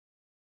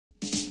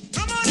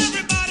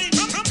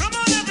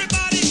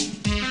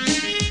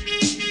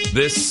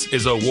This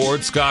is a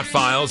Ward Scott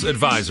Files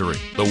advisory.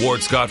 The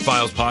Ward Scott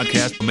Files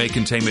podcast may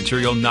contain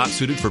material not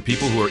suited for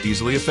people who are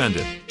easily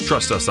offended.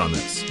 Trust us on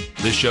this.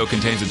 This show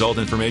contains adult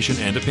information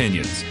and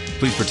opinions.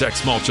 Please protect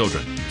small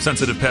children,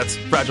 sensitive pets,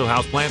 fragile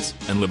houseplants,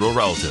 and liberal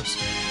relatives.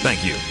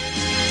 Thank you.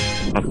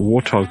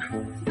 Warthog.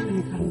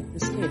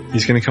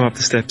 He's going to come up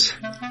the steps.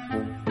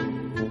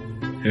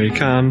 Here he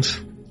comes.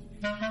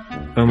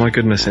 Oh my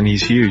goodness, and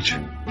he's huge.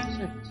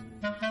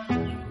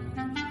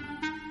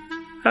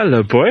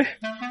 Hello, boy.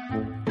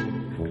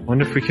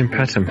 Wonder if we can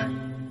pet him.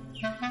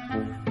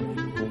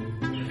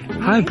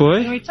 Hi,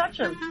 boy. Can we touch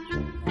him?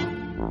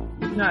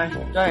 No,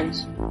 don't.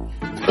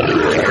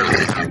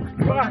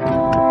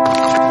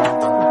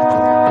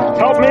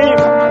 Help me!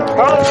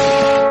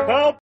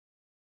 Help!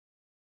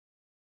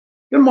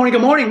 Good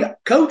morning.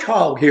 Coach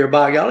Hog here,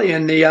 by golly,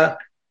 in the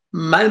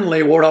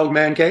manly Warthog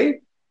Man Cave,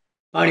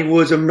 Piney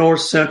Woods of North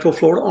Central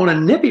Florida, on a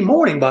nippy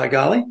morning, by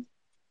golly.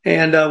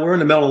 And we're in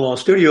the Mellon Law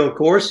studio, of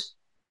course.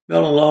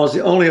 Mellon Law is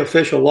the only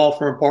official law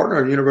firm partner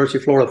of the University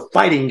of Florida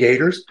Fighting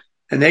Gators,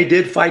 and they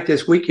did fight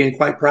this weekend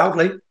quite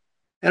proudly.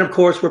 And, of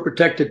course, we're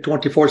protected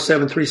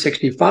 24/7,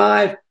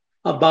 365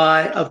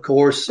 by, of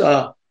course,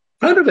 crime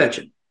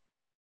prevention,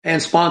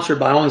 and sponsored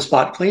by On the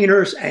Spot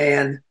Cleaners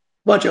and a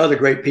bunch of other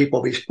great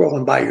people be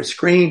scrolling by your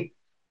screen,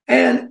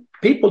 and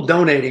people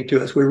donating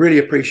to us. We really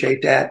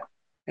appreciate that.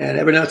 And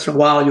every once in a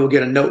while, you'll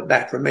get a note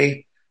back from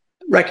me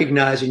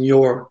recognizing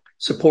your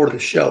support of the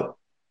show.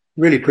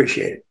 Really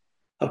appreciate it.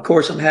 Of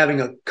course, I'm having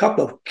a cup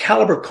of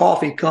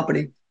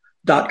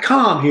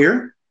CaliberCoffeeCompany.com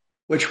here,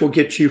 which will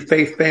get you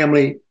Faith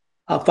Family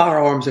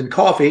firearms and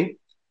coffee.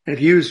 And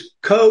if you use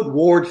code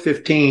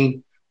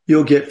WARD15,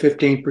 you'll get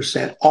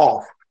 15%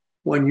 off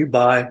when you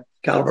buy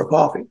Caliber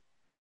Coffee.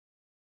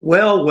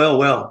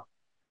 Well.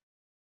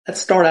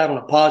 Let's start out on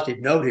a positive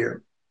note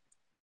here.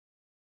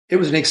 It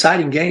was an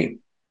exciting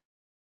game.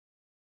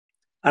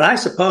 And I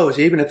suppose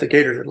even if the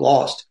Gators had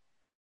lost,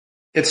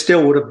 it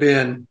still would have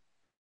been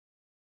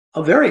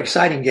a very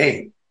exciting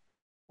game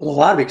with a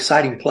lot of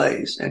exciting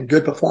plays and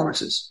good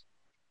performances.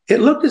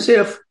 It looked as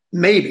if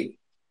maybe,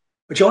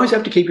 but you always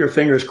have to keep your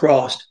fingers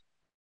crossed,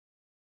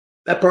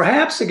 that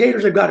perhaps the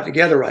Gators have got it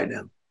together right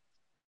now.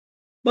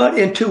 But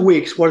in 2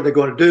 weeks, what are they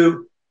going to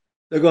do?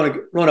 They're going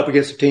to run up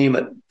against a team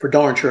that for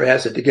darn sure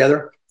has it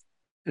together,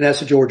 and that's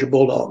the Georgia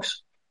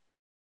Bulldogs.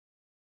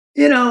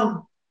 You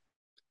know,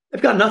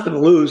 they've got nothing to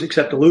lose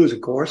except to lose,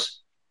 of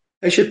course.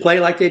 They should play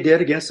like they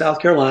did against South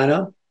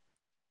Carolina,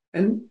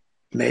 and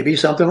maybe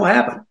something will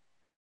happen.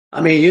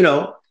 I mean, you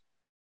know,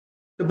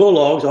 the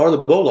Bulldogs are the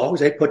Bulldogs.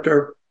 They put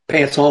their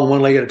pants on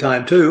one leg at a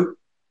time, too.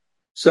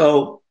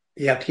 So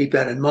you have to keep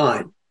that in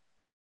mind.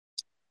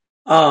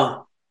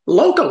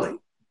 Locally,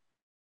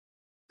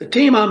 the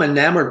team I'm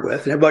enamored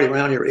with, and everybody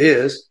around here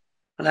is,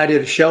 and I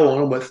did a show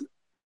on them with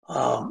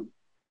Mr.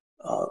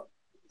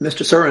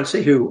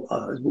 Surrency, who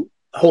his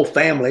whole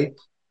family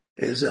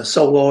is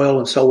so loyal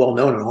and so well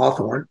known in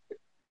Hawthorne,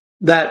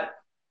 that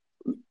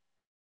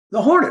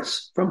the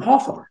Hornets from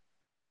Hawthorne,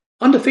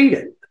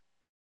 undefeated.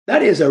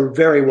 That is a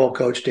very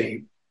well-coached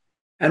team.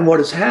 And what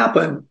has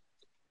happened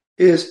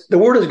is the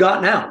word has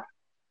gotten out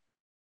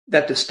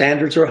that the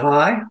standards are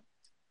high,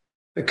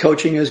 the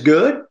coaching is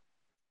good,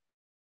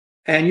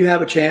 and you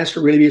have a chance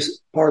to really be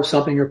part of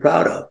something you're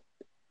proud of.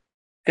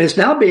 And it's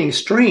now being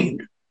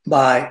streamed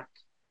by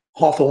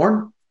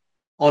Hawthorne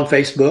on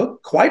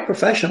Facebook quite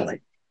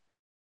professionally.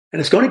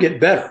 And it's going to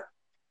get better.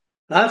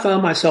 And I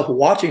found myself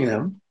watching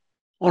them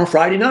on a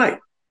Friday night.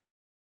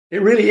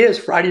 It really is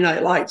Friday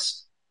Night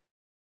Lights.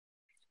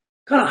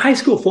 Kind of high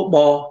school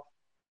football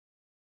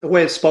the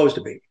way it's supposed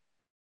to be.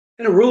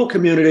 In a rural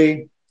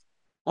community,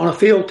 on a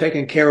field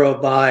taken care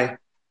of by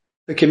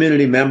the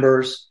community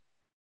members,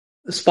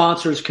 the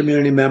sponsors,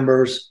 community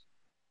members,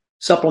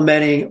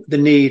 supplementing the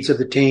needs of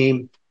the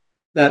team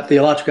that the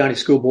Alachua County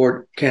School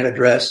Board can't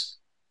address,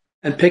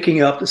 and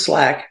picking up the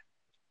slack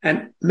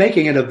and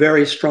making it a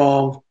very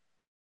strong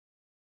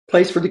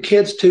place for the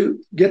kids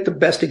to get the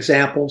best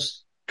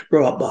examples to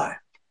grow up by.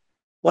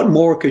 What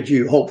more could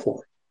you hope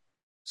for?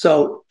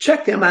 So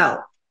check them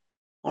out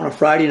on a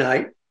Friday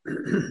night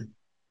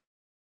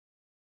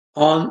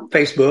on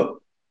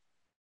Facebook.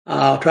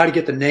 I'll try to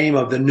get the name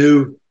of the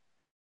new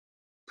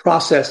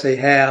process they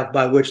have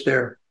by which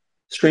they're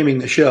streaming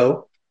the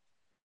show,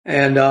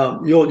 and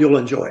you'll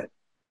enjoy it,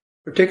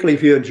 particularly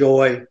if you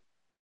enjoy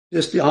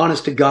just the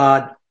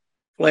honest-to-God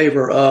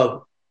flavor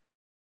of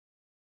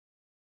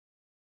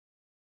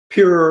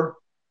pure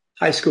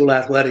high school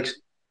athletics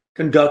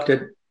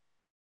conducted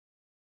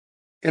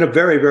in a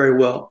very, very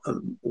well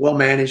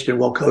managed and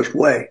well coached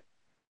way.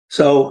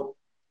 So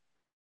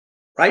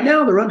right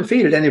now they're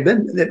undefeated,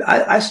 and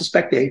I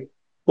suspect they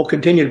will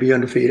continue to be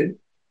undefeated.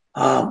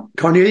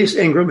 Cornelius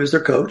Ingram is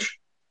their coach,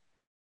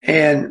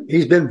 and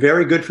he's been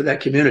very good for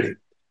that community.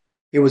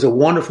 He was a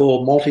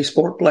wonderful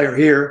multi-sport player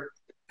here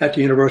at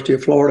the University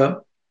of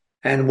Florida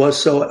and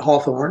was so at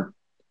Hawthorne,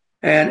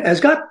 and has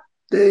got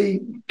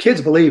the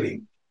kids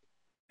believing.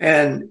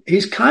 And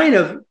he's kind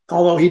of,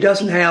 although he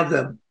doesn't have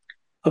the,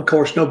 of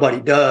course, nobody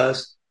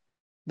does,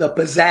 the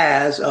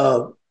pizzazz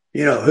of,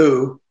 you know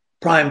who,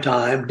 prime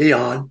time,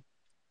 Dion,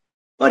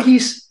 but he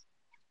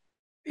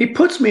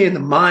puts me in the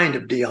mind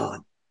of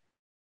Dion,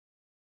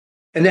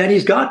 and that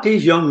he's got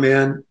these young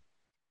men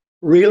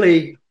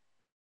really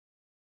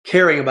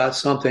caring about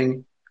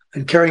something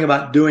and caring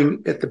about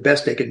doing it the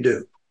best they can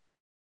do.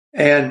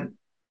 And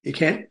you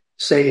can't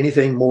say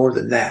anything more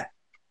than that.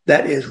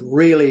 That is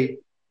really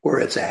where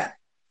it's at.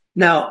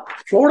 Now,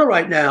 Florida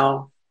right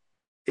now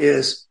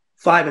is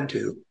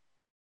 5-2.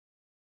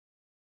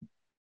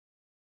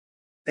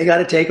 They got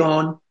to take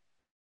on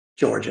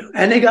Georgia,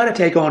 and they got to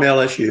take on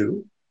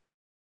LSU.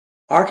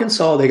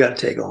 Arkansas, they got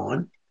to take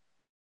on.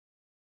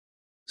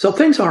 So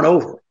things aren't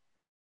over.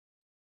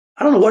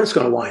 I don't know what it's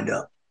going to wind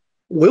up.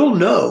 We'll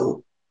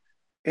know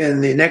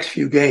in the next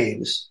few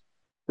games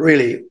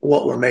really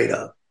what we're made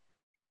of.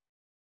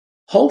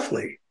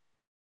 Hopefully.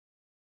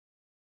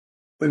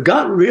 We've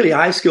got really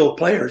high-skilled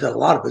players at a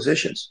lot of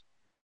positions.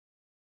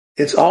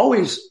 It's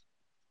always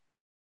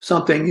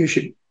something you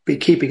should be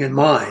keeping in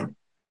mind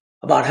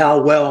about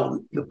how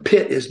well the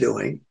pit is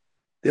doing,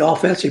 the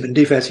offensive and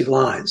defensive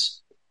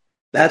lines.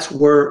 That's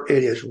where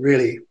it is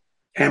really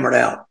hammered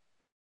out.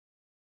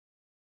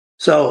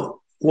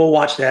 So we'll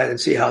watch that and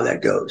see how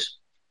that goes.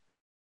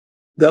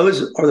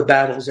 Those are the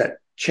battles that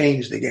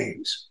change the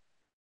games.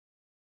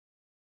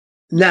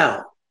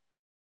 Now,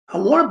 I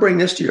want to bring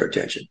this to your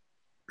attention.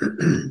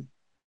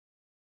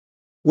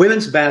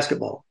 Women's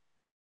basketball.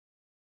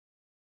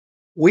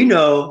 We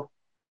know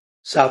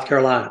South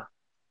Carolina.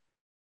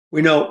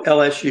 We know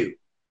LSU.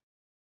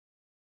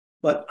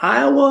 But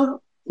Iowa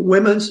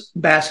women's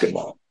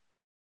basketball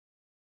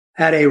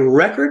had a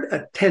record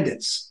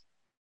attendance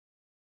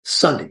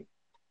Sunday.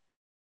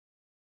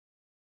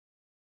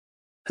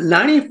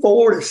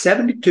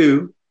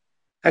 94-72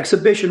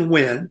 exhibition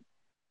win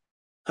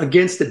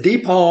against the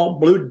DePaul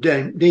Blue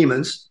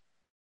Demons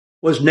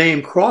was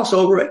named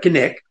crossover at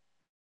Kinnick,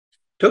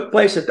 took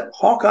place at the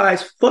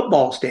Hawkeyes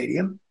football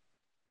stadium.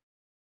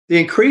 The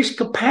increased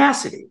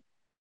capacity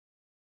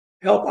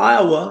helped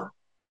Iowa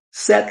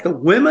set the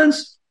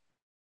women's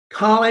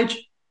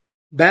college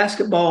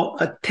basketball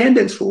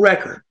attendance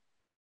record.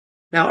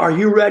 Now, are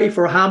you ready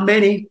for how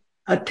many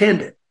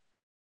attended?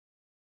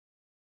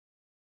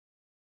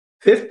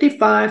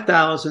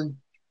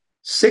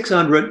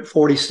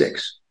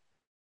 55,646.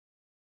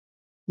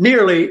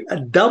 Nearly a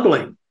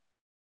doubling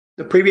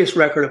the previous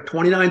record of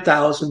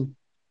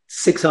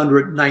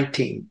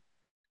 29,619.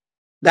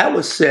 That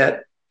was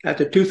set at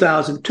the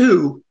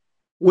 2002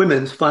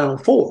 Women's Final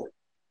Four.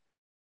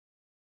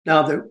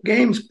 Now, the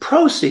game's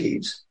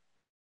proceeds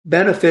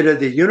benefited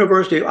the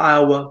University of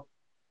Iowa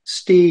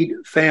Steed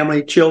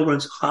Family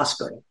Children's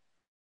Hospital.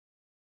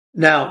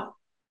 Now,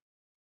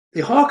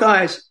 the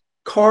Hawkeyes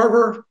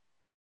Carver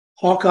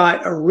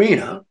Hawkeye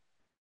Arena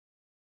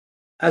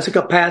has a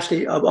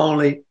capacity of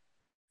only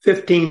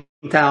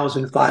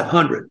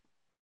 15,500,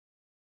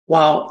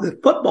 while the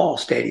football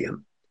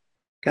stadium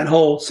can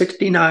hold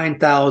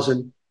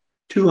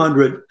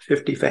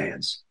 69,250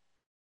 fans.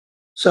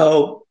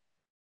 So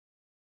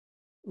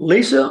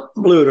Lisa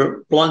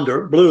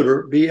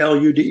Bluder,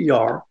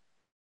 B-L-U-D-E-R,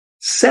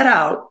 set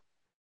out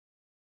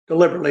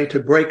deliberately to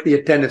break the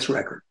attendance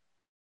record.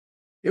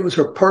 It was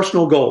her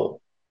personal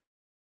goal.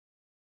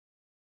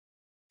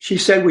 She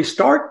said, we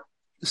start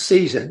the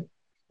season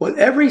with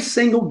every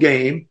single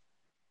game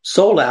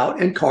sold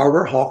out in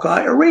Carver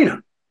Hawkeye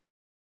Arena.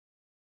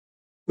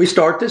 We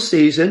start this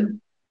season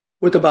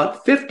with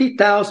about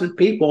 50,000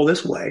 people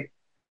this way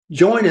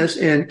join us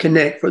in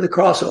Kinnick for the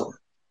crossover.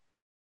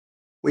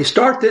 We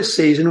start this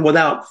season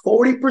without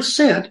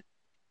 40%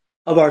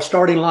 of our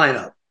starting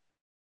lineup,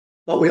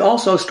 but we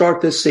also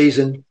start this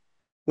season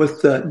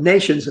with the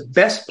nation's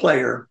best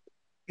player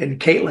in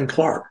Caitlin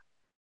Clark.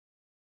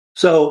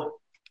 So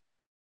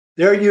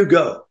there you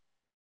go.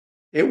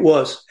 It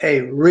was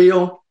a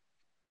real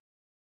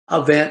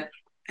event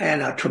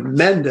and a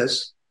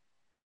tremendous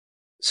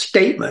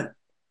statement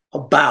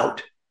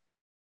about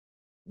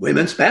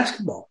women's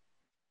basketball.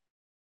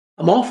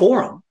 I'm all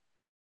for them.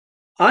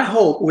 I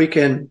hope we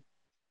can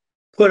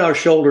put our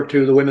shoulder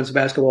to the women's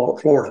basketball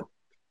at Florida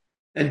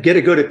and get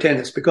a good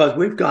attendance, because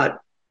we've got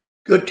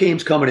good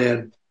teams coming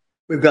in.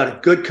 We've got a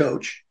good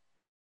coach.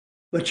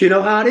 But you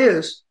know how it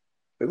is.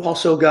 We've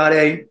also got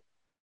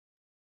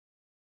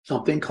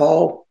something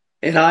called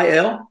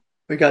NIL.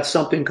 We got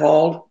something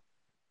called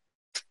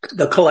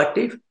the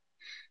collective.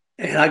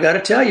 And I got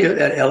to tell you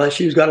that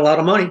LSU's got a lot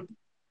of money.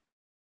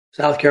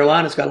 South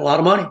Carolina's got a lot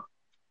of money.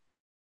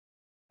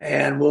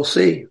 And we'll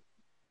see.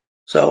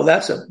 So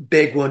that's a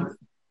big one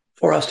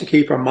for us to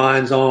keep our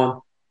minds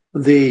on,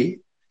 the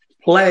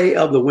play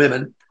of the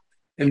women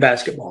in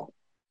basketball.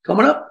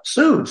 Coming up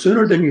soon,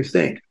 sooner than you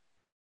think.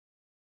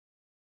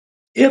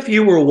 If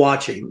you were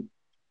watching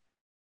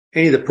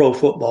any of the pro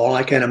football,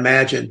 I can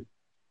imagine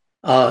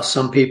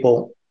some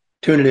people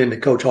tuning in to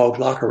Coach Hog's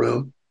locker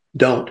room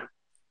don't.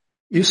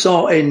 You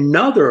saw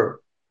another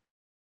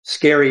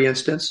scary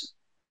instance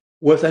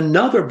with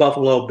another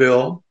Buffalo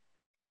Bill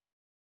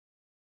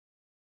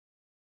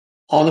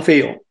on the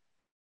field.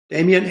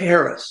 Damian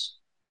Harris,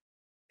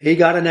 he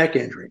got a neck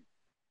injury.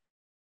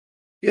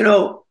 You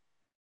know,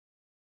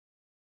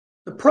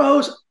 The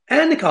pros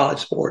and the college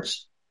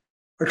sports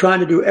are trying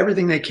to do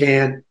everything they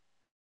can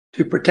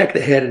to protect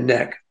the head and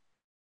neck.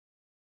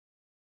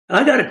 And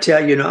I got to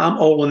tell you, I'm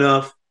old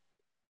enough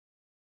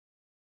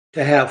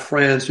to have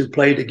friends who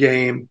played the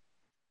game.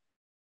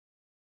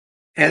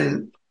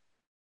 And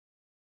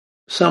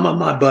some of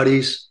my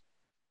buddies,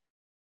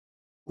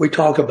 we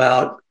talk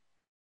about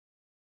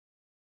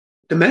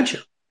dementia,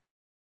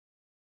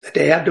 that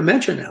they have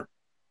dementia now.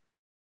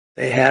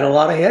 They had a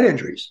lot of head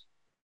injuries.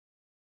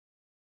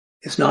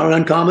 It's not an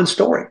uncommon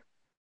story.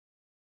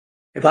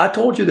 If I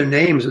told you the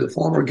names of the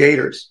former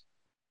Gators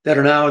that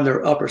are now in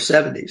their upper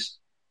 70s,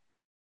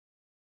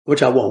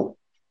 which I won't,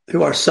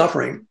 who are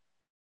suffering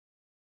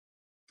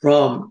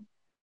from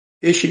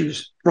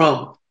issues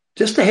from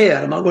just the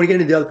head, I'm not going to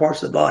get into the other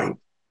parts of the body,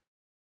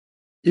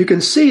 you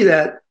can see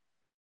that,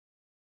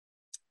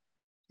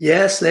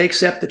 yes, they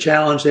accept the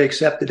challenge, they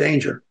accept the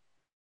danger,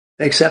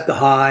 they accept the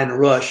high and the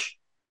rush,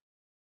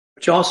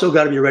 but you also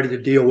got to be ready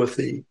to deal with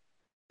the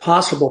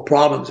possible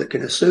problems that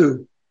can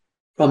ensue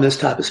from this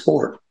type of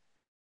sport.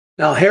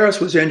 Now,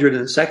 Harris was injured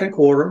in the second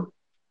quarter.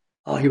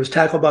 He was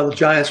tackled by the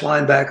Giants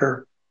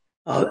linebacker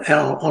on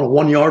a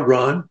 1-yard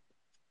run.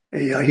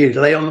 He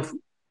lay on the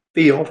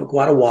field for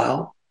quite a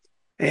while,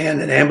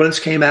 and an ambulance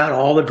came out,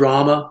 all the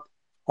drama,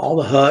 all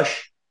the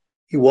hush.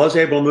 He was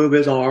able to move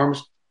his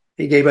arms.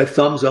 He gave a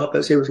thumbs up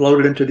as he was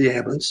loaded into the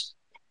ambulance.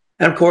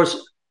 And, of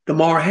course,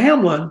 Damar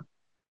Hamlin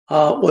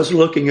was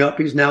looking up.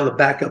 He's now the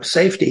backup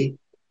safety.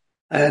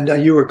 And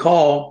you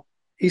recall,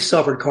 he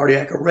suffered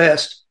cardiac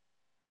arrest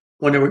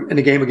when they were in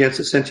the game against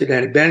the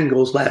Cincinnati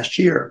Bengals last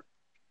year.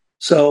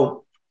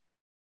 So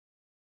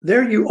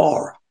there you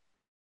are.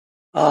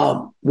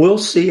 We'll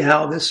see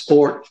how this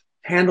sport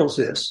handles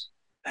this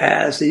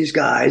as these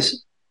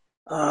guys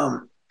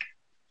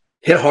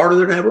hit harder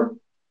than ever,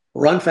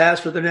 run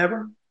faster than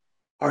ever,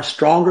 are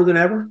stronger than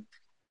ever,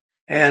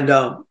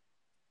 and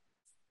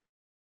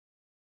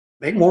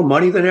make more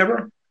money than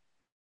ever.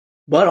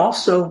 But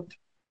also,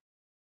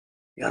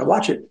 you got to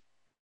watch it.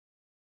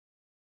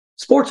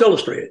 Sports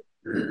Illustrated.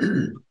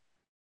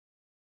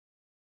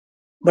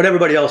 But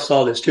everybody else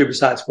saw this too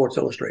besides Sports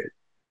Illustrated.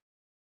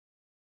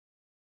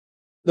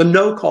 The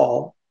no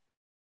call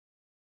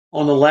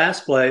on the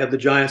last play of the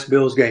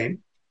Giants-Bills game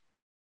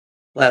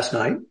last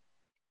night,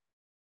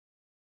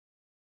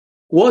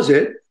 was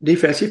it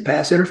defensive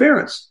pass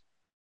interference?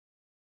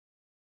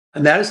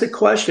 And that is the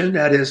question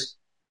that is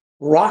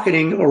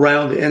rocketing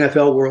around the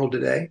NFL world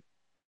today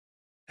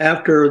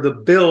after the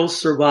Bills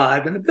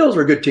survived. And the Bills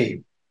are a good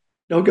team.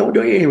 Don't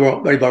do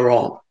anybody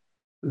wrong.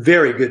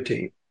 Very good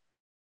team.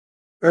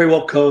 Very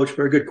well coached,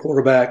 very good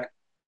quarterback.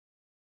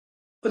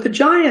 But the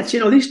Giants,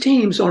 these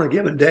teams on a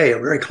given day are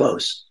very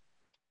close.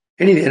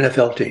 Any of the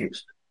NFL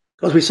teams,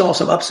 because we saw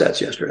some upsets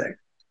yesterday.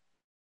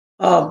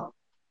 What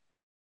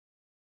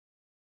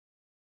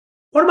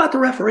about the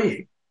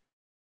refereeing?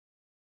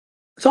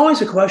 It's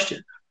always a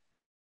question.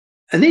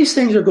 And these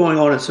things are going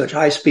on in such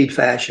high-speed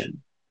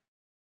fashion.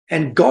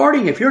 And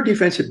guarding, if you're a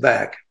defensive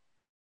back,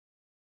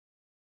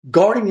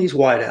 guarding these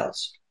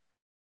wideouts,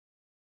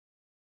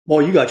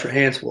 boy, you got your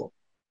hands full.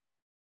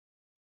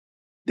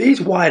 These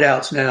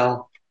wideouts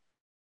now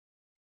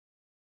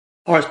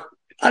are,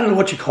 I don't know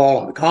what you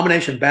call them, a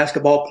combination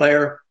basketball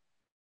player,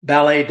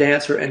 ballet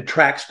dancer, and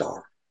track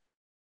star,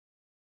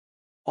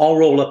 all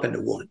rolled up into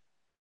one.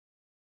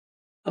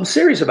 I'm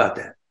serious about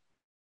that.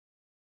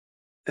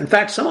 In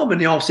fact, some of them in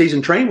the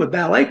offseason train with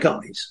ballet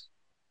companies.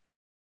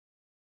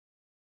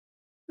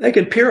 They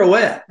can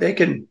pirouette. They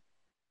can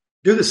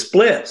do the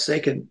splits. They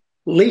can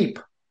leap.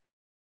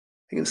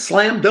 They can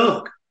slam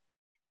dunk.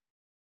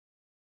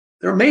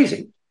 They're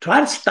amazing.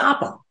 Try to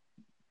stop them.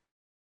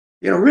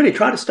 Really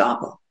try to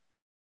stop them.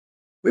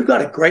 We've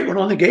got a great one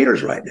on the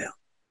Gators right now.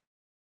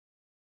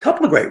 A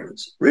couple of great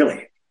ones,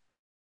 really.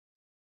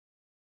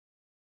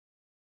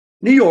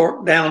 New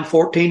York down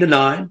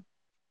 14-9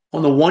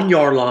 on the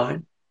 1-yard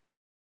line.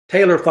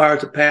 Taylor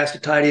fires a pass to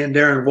tight end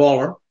Darren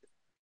Waller.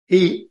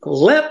 He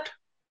leapt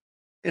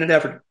in an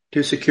effort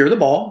to secure the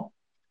ball.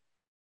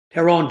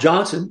 Teron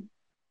Johnson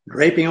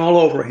draping all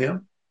over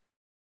him.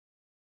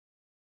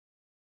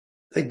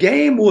 The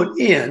game would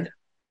end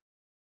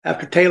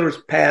after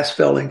Taylor's pass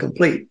fell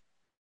incomplete.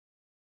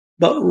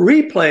 But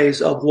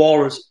replays of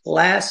Waller's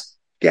last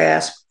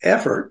gasp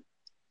effort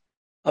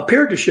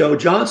appeared to show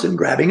Johnson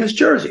grabbing his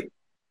jersey.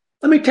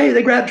 Let me tell you,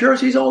 they grab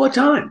jerseys all the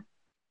time.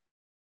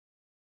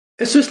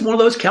 It's just one of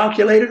those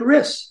calculated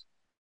risks.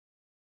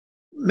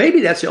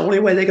 Maybe that's the only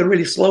way they can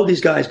really slow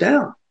these guys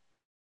down.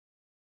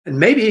 And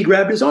maybe he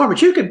grabbed his arm,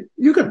 but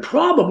you can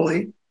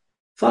probably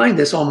find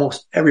this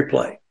almost every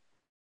play.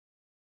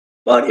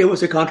 But it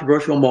was a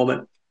controversial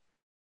moment.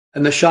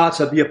 And the shots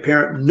of the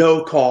apparent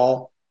no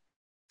call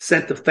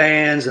sent the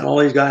fans and all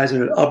these guys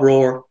in an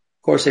uproar.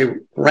 Of course, they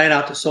ran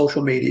out to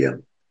social media.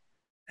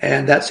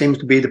 And that seems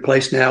to be the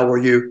place now where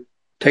you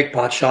take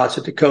pot shots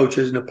at the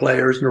coaches and the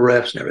players and the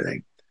refs and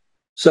everything.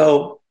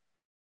 So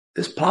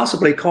this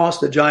possibly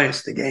cost the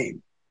Giants the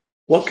game.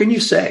 What can you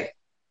say?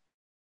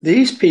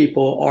 These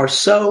people are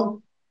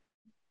so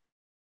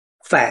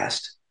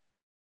fast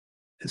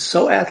and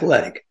so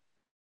athletic,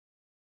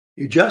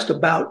 you just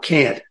about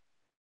can't.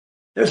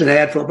 There's an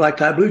ad for black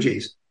tie blue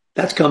jeans.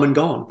 That's come and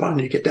gone.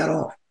 Probably need to get that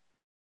off.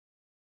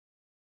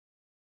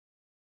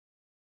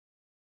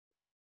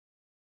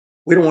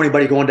 We don't want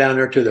anybody going down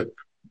there to the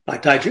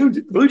black tie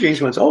blue jeans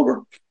when it's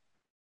over.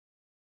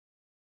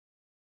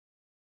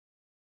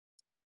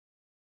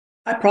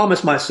 I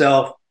promised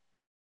myself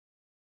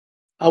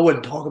I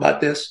wouldn't talk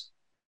about this.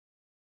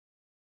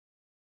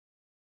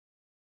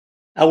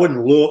 I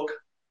wouldn't look.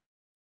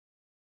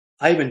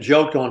 I even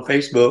joked on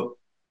Facebook.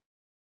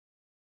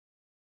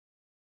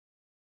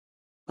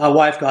 My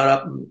wife got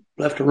up and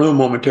left the room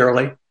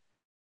momentarily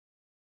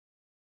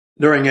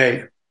during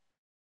a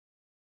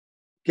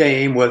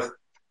game with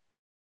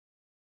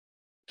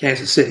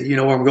Kansas City. You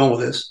know where I'm going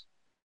with this.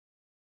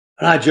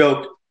 And I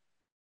joked,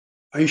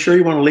 are you sure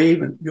you want to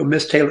leave? And you'll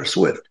miss Taylor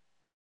Swift.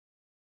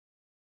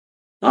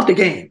 Not the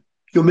game.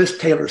 You'll miss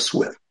Taylor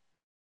Swift.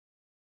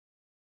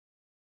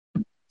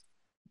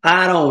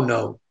 I don't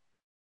know.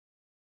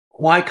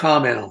 Why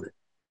comment on it?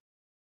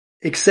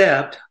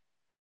 Except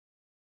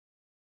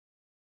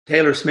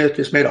Taylor Swift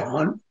just made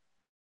 $100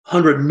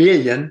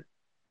 million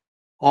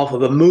off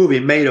of a movie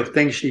made of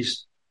things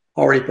she's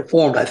already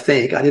performed, I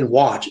think. I didn't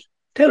watch it.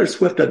 Taylor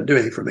Swift doesn't do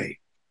anything for me.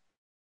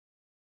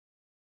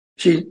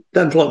 She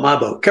doesn't float my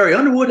boat. Carrie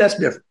Underwood, that's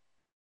different.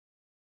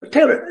 But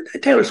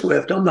Taylor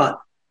Swift, I'm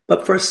not.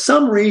 But for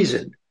some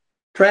reason,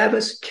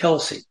 Travis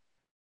Kelce,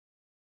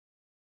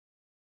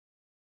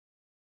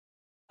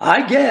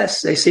 I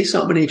guess they see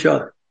something in each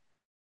other.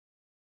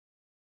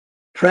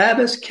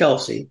 Travis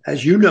Kelce,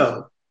 as you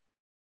know,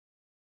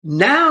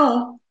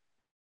 now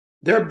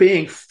they're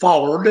being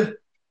followed,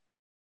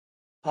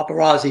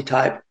 paparazzi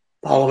type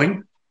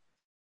following,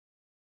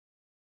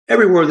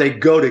 everywhere they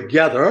go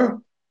together.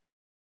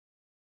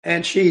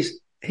 And he's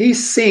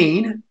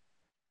seen,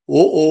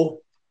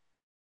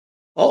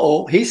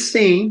 he's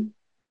seen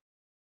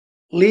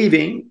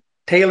leaving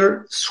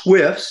Taylor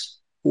Swift's,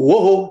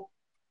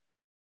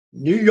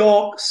 New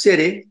York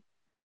City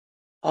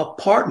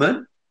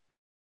apartment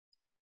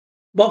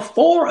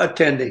before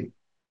attending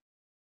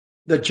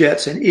the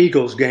Jets and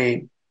Eagles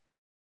game.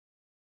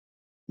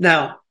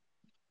 Now,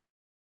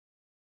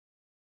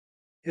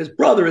 his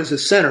brother is the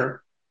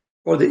center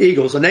for the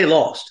Eagles, and they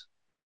lost.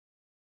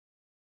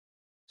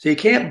 So you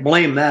can't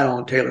blame that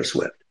on Taylor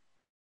Swift.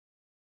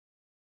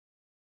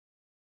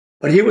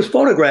 But he was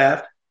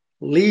photographed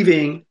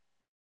leaving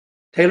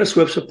Taylor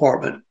Swift's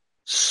apartment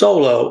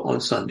solo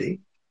on Sunday,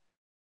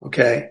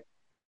 okay,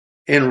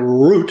 en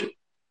route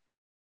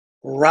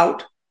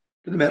to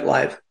the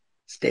MetLife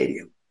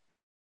Stadium.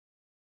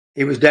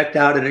 He was decked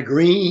out in a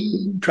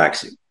green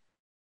tracksuit,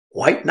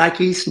 white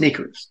Nike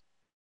sneakers,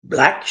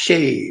 black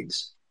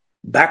shades,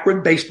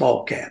 backward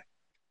baseball cap,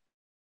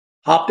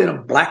 hopped in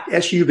a black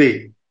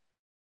SUV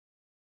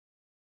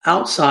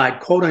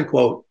outside, quote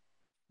unquote,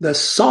 the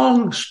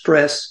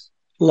songstress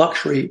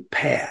luxury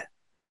pad.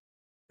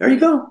 There you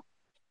go.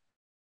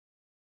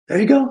 There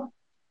you go.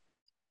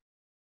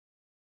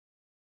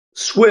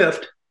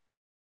 Swift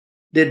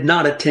did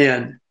not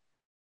attend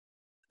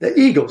the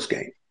Eagles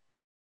game,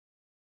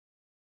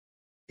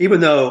 even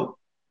though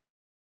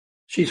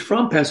she's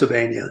from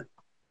Pennsylvania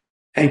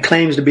and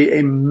claims to be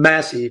a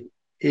massive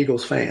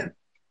Eagles fan.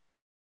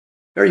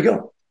 There you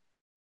go.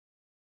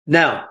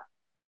 Now,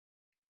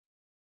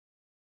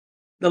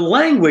 the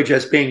language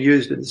that's being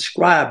used to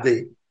describe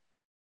the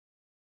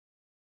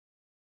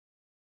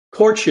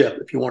courtship,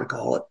 if you want to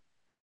call it,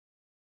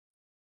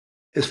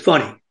 is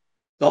funny.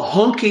 The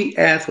hunky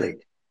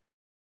athlete.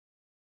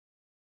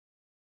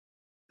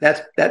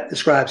 That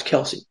describes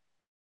Kelce.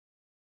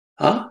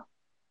 Huh?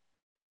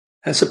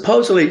 And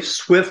supposedly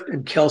Swift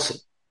and Kelce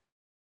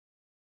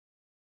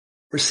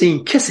were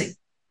seen kissing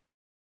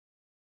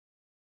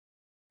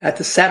at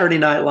the Saturday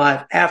Night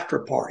Live after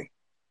party.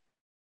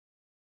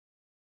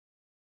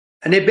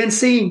 And they've been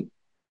seen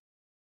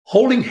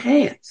holding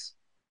hands.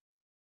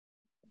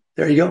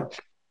 There you go.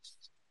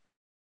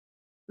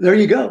 There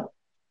you go.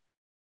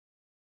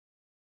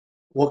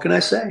 What can I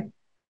say?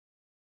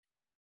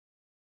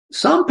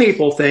 Some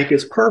people think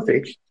it's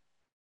perfect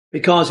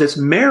because it's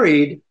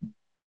married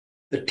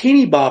the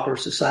teeny bopper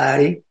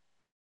society.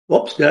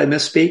 Whoops, did I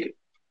misspeak?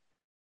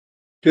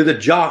 To the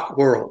jock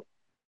world.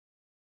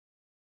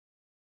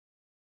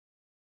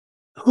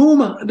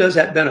 Whom does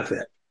that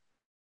benefit?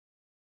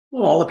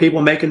 Well, all the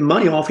people making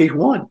money off each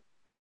one.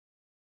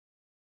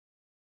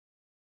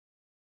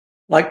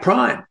 Like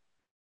Prime.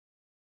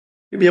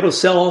 You'll be able to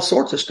sell all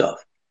sorts of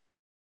stuff.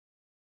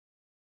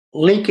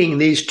 Linking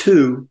these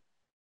two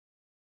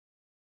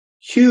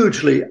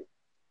hugely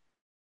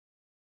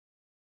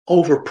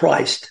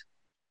overpriced,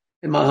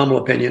 in my humble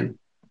opinion,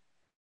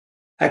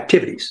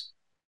 activities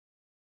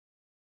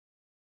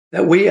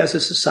that we as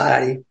a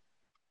society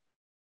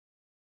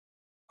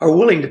are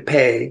willing to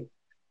pay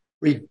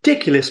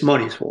ridiculous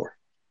monies for,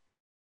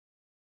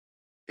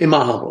 in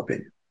my humble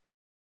opinion.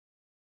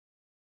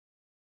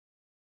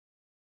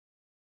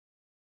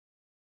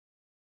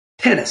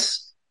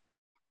 Tennis.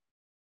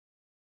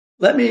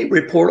 Let me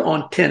report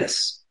on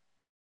tennis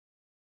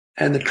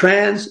and the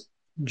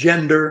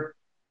transgender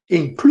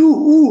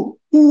inclusion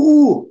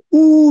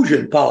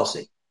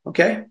policy.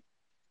 Okay?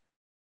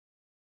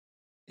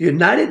 The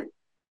United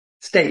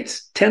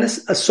States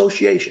Tennis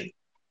Association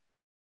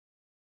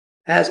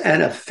has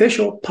an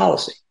official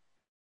policy.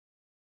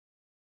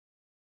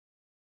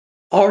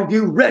 Are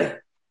you ready?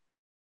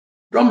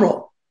 Drum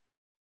roll.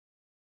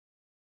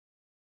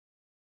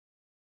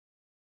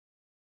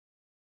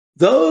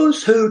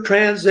 Those who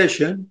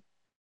transition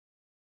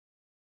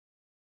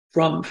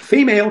from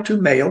female to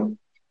male,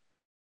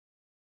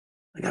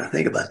 I got to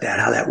think about that,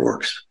 how that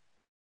works.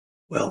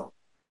 Well,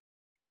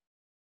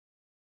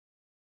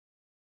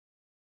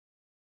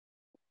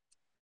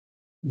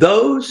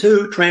 those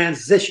who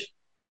transition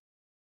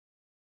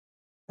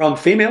from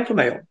female to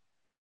male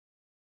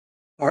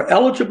are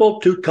eligible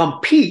to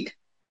compete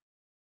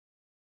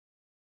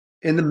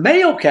in the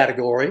male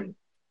category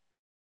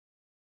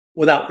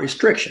without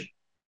restriction.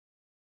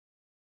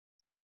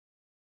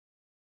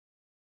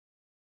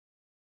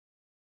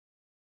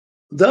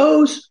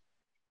 Those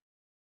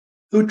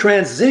who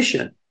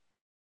transition,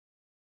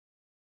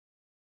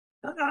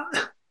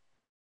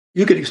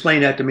 you could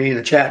explain that to me in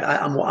the chat. I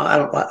don't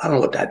know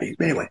what that means.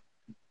 But anyway,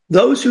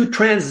 those who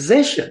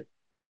transition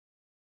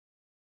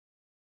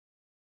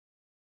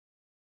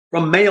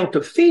from male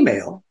to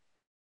female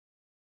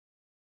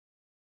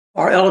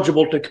are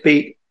eligible to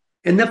compete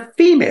in the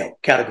female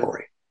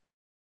category,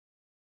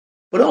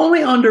 but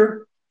only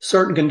under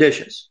certain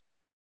conditions.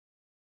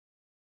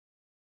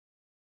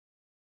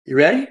 You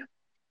ready?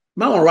 You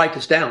might want to write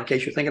this down in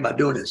case you're thinking about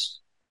doing this.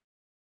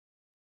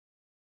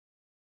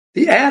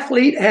 The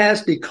athlete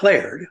has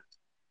declared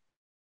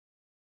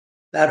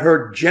that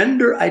her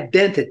gender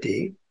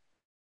identity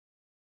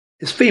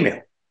is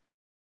female.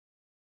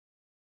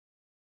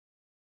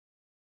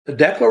 The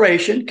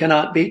declaration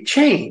cannot be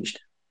changed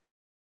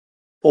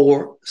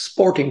for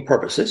sporting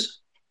purposes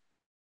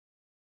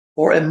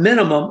for a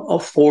minimum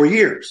of 4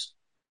 years.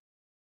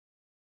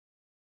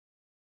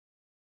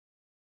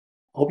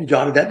 I hope you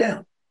jotted that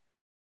down.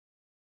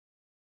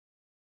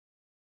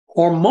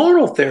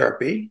 Hormonal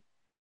therapy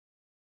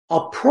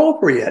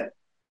appropriate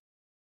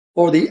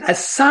for the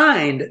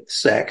assigned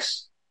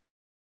sex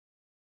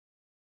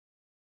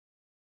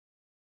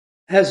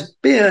has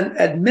been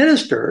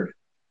administered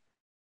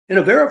in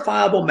a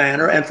verifiable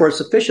manner and for a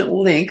sufficient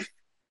length,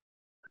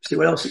 let's see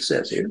what else it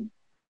says here,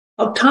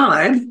 of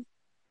time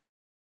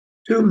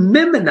to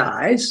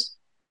minimize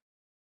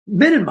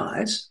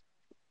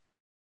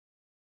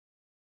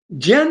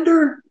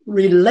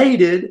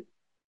gender-related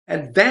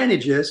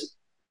advantages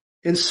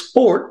in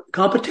sport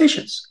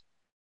competitions.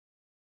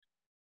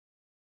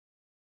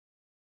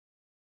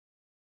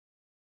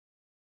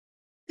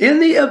 In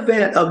the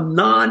event of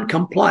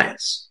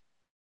non-compliance,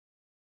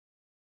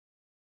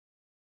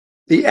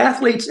 the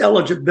athlete's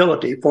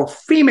eligibility for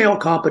female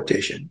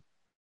competition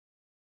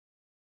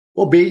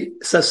will be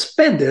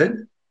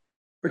suspended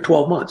for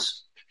 12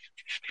 months.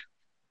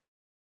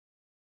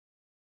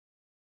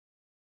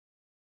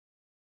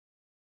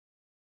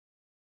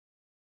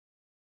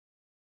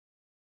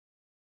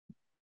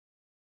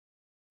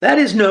 That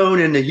is known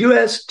in the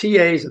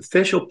USTA's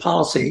official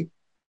policy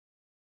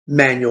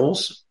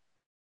manuals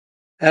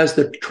as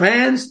the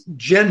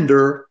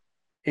transgender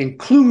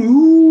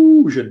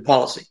inclusion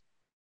policy.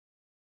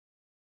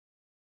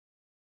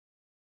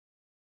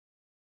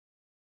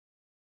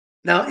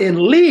 Now,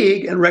 in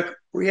league and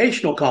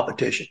recreational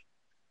competition,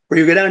 where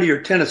you go down to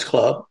your tennis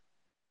club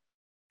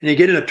and you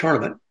get in a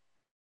tournament,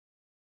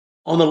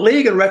 on the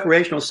league and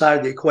recreational side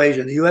of the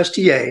equation, the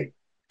USTA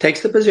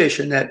takes the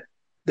position that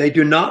they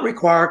do not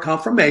require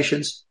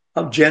confirmations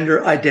of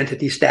gender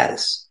identity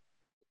status.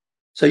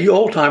 So you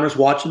old timers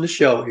watching the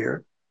show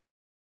here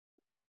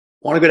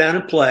want to go down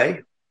and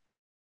play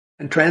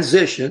and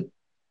transition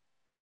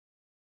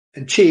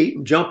and cheat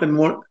and jump in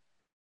one,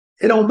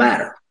 it don't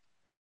matter.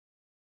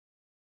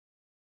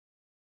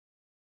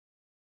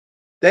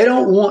 They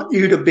don't want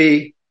you to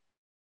be,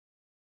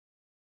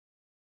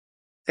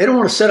 they don't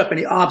want to set up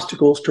any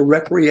obstacles to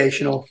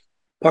recreational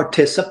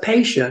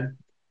participation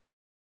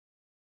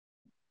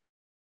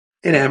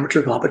in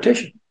amateur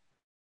competition.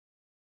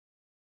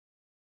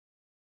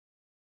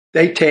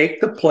 They take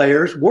the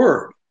player's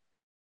word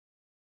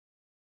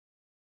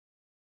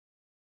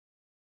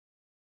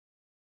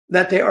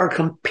that they are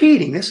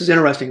competing, this is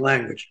interesting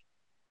language,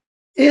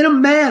 in a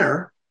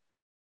manner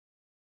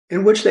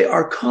in which they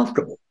are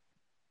comfortable.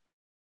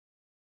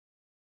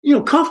 You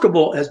know,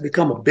 comfortable has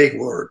become a big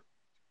word.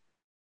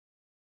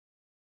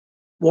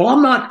 Well,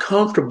 I'm not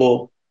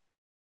comfortable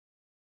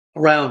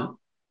around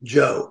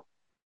Joe.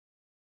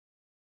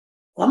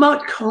 I'm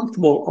not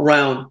comfortable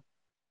around,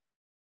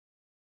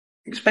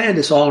 expand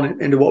this all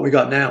into what we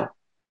got now. I'm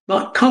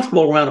not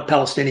comfortable around a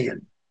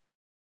Palestinian.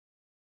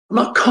 I'm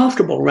not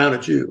comfortable around a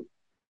Jew.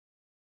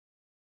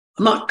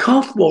 I'm not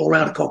comfortable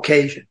around a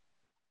Caucasian.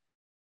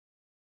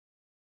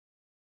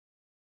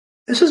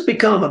 This has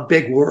become a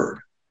big word.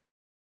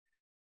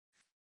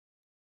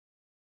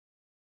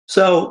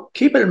 So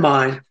keep it in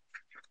mind,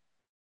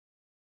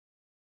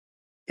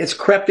 it's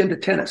crept into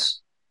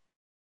tennis.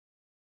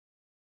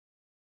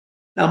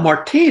 Now,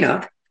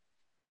 Martina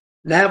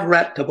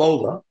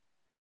Navratilova,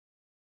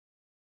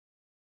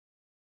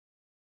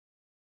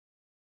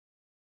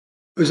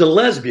 who's a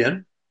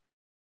lesbian,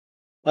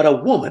 but a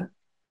woman,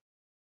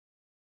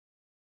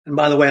 and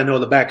by the way, I know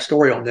the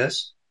backstory on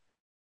this,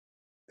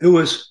 who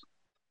was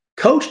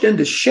coached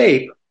into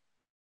shape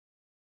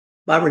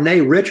by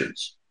Renee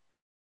Richards.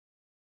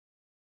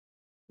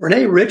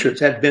 Renee Richards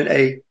had been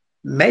a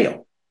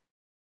male.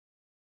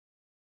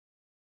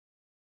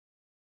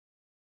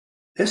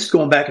 This is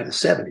going back in the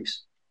 70s.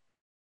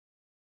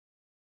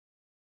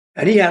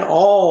 And he had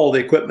all the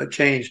equipment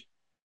changed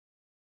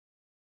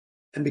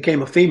and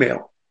became a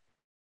female.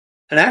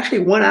 And actually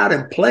went out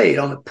and played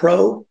on the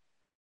pro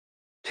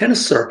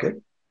tennis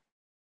circuit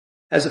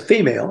as a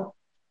female,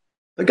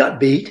 but got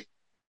beat.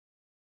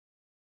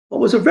 But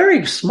was a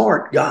very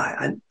smart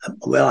guy.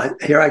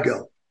 Here I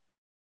go.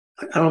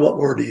 I don't know what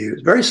word to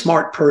use. Very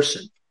smart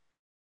person,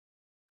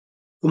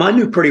 whom I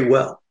knew pretty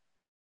well,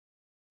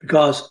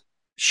 because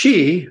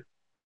she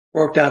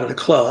worked out at a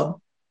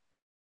club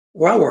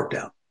where I worked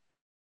out.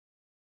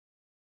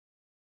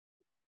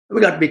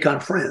 We got to be kind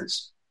of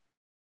friends.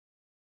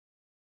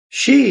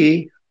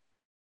 She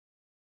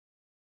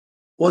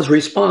was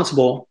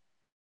responsible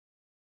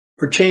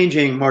for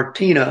changing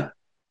Martina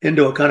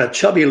into a kind of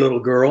chubby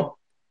little girl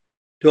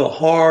to a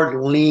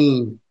hard,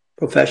 lean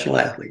professional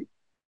athlete.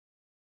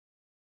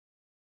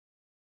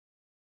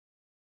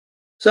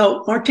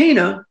 So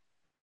Martina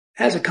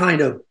has a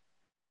kind of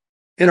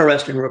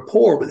interesting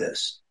rapport with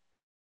this.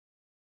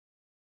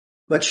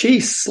 But she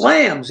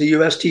slams the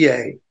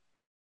USTA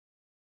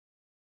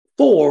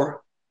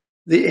for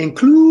the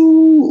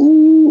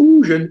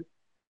inclusion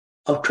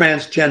of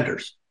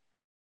transgenders.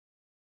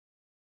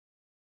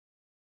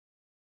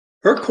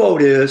 Her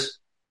quote is,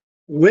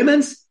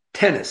 "Women's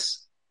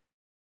tennis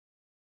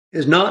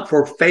is not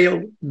for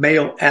failed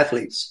male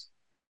athletes."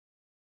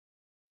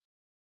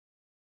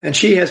 And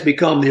she has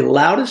become the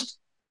loudest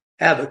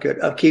advocate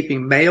of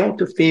keeping male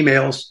to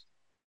females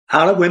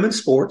out of women's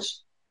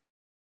sports.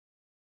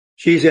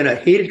 She's in a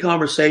heated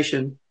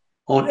conversation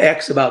on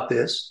X about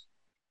this.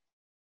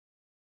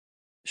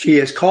 She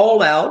has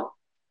called out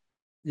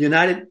the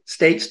United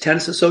States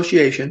Tennis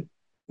Association,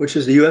 which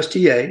is the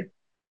USTA,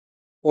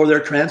 for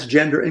their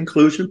transgender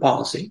inclusion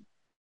policy.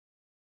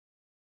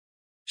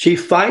 She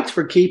fights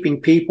for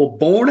keeping people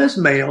born as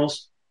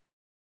males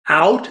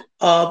out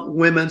of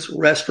women's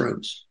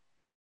restrooms.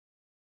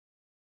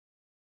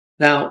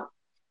 Now,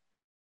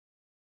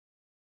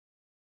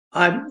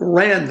 I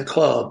ran the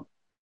club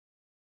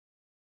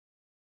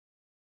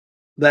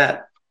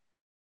that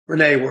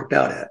Renee worked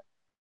out at.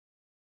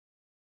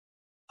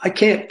 I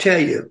can't tell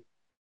you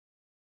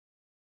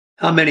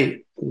how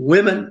many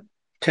women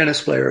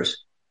tennis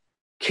players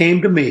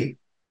came to me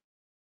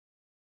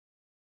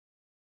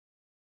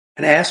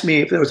and asked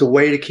me if there was a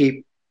way to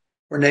keep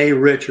Renee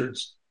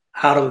Richards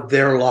out of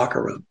their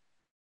locker room.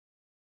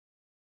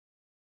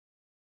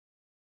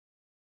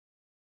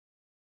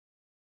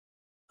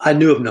 I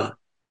knew of none.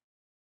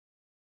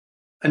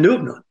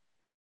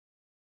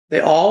 They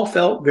all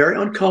felt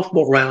very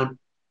uncomfortable around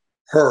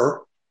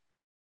her.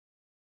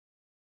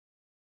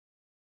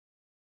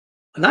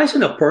 A nice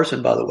enough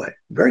person, by the way.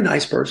 Very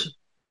nice person.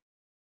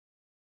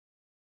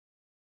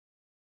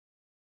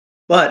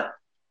 But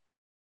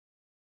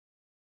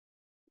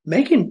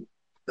making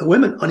the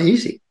women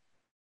uneasy.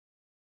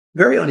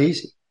 Very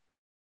uneasy.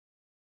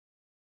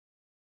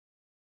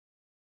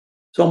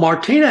 So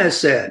Martina has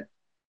said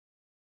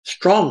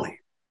strongly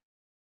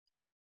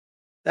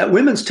that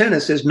women's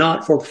tennis is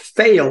not for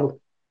failed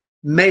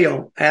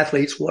male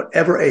athletes,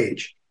 whatever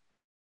age.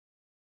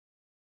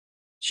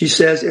 She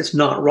says it's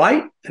not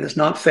right and it's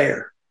not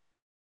fair.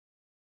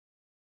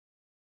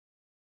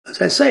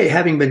 As I say,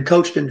 having been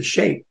coached into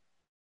shape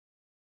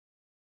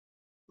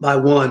by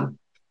one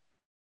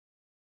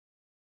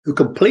who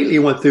completely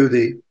went through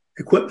the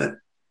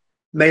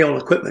male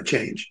equipment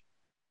change.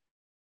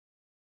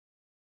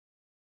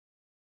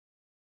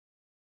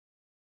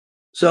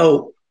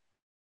 So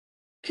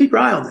keep your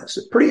eye on this.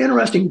 It's a pretty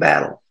interesting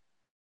battle.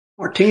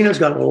 Martina's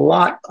got a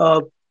lot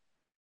of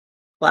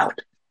clout.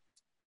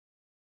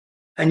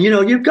 And,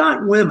 you've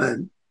got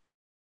women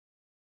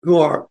who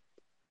are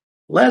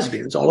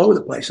lesbians all over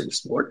the place in the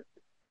sport,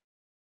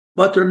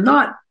 but they're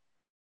not,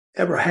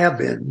 ever have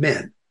been,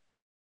 men.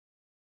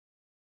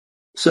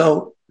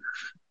 So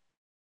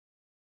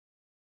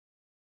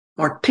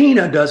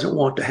Martina doesn't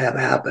want to have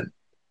happen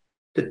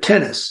to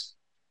tennis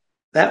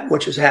that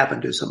which has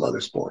happened to some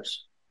other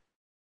sports.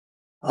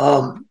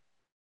 I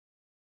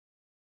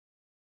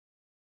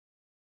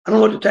don't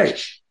know what to tell you.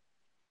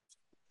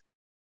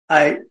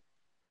 I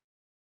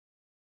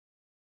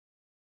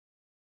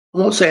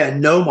won't say I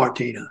know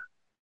Martina,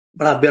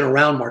 but I've been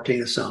around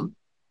Martina some.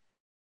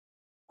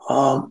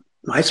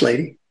 Nice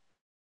lady,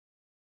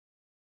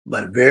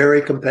 but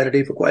very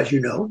competitive, as you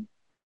know.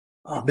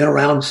 I've been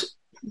around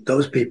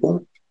those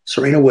people,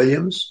 Serena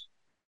Williams,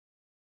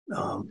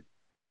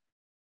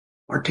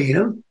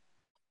 Martina,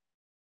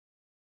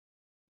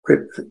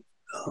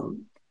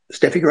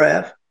 Steffi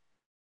Graf.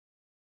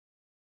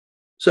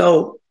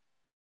 So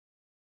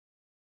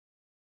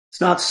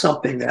It's not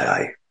something that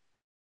I'm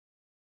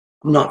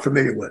not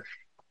familiar with.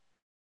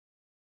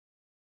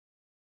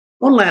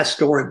 One last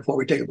story before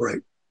we take a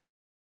break.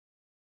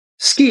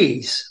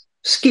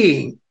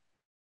 Skiing.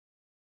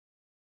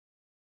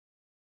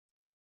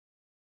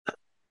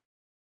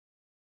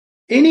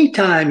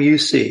 Anytime you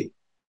see,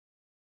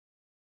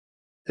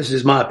 this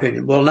is my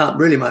opinion, well, not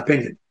really my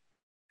opinion,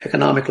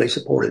 economically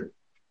supported.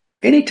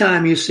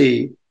 Anytime you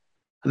see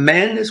a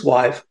man and his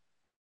wife,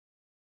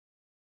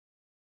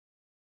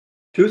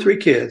 2 or 3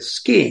 kids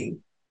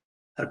skiing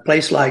at a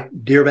place like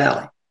Deer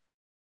Valley,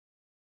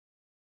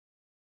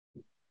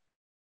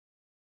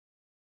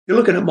 you're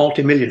looking at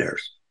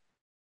multimillionaires.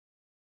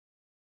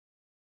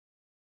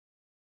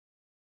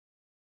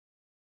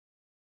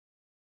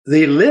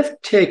 The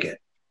lift ticket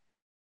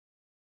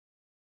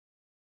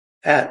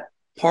at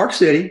Park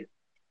City,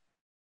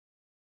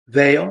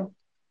 Vail,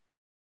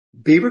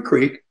 Beaver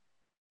Creek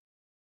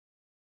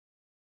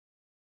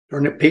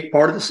during the peak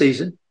part of the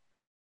season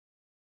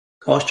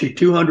cost you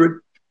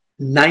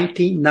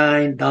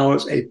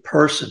 $299 a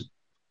person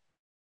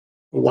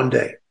for one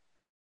day.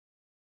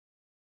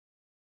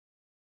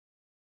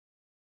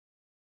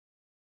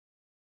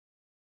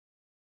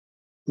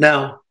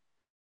 Now,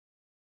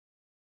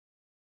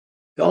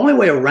 the only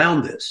way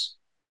around this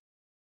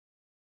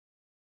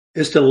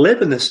is to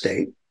live in the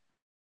state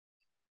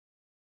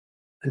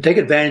and take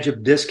advantage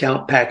of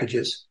discount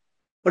packages.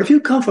 But if you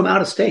come from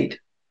out of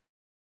state,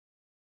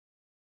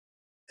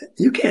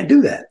 you can't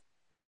do that.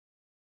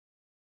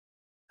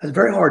 That's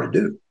very hard to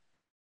do.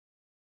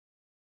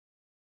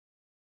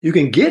 You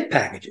can get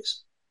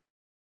packages,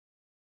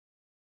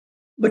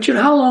 but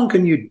how long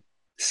can you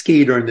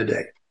ski during the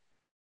day?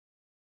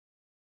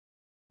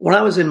 When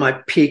I was in my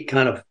peak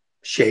kind of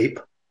shape,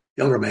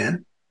 younger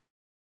man,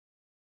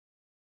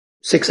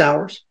 6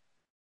 hours,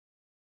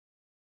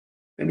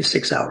 maybe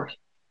 6 hours.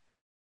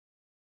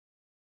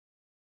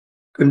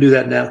 Couldn't do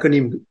that now. Couldn't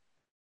even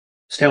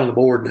stay on the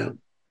board now.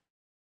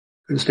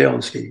 Couldn't stay on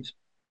the skis.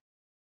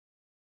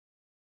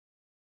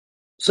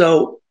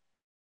 So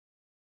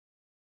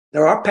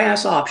there are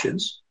pass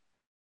options.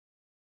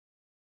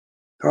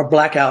 There are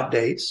blackout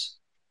dates.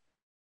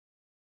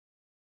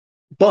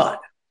 But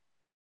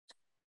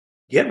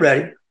get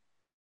ready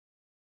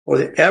for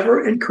the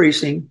ever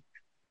increasing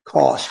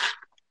cost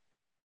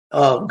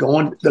of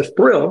the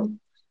thrill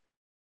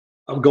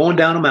of going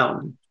down a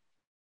mountain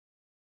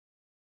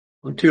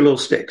on 2 little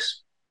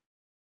sticks.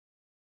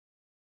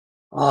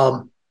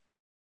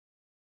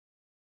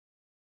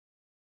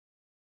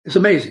 It's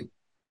amazing.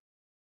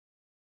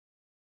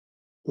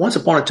 Once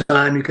upon a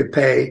time, you could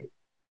pay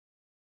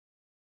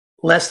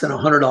less than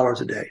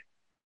 $100 a day.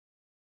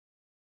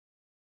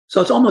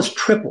 So it's almost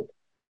tripled.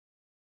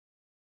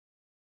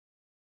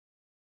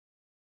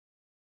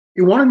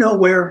 You want to know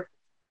where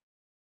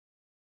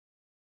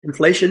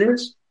inflation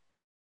is?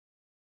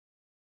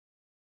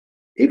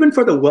 Even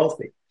for the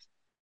wealthy.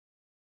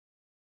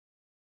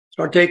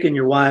 Start taking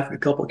your wife and a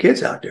couple of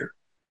kids out there,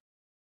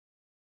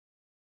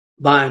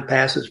 buying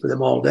passes for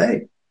them all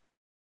day.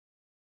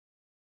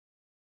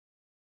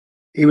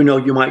 Even though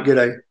you might get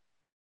a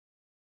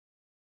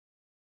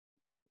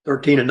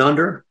 13 and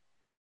under,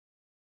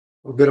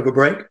 a bit of a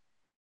break,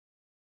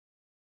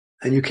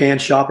 and you can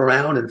shop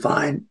around and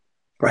find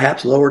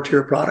perhaps lower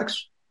tier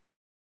products.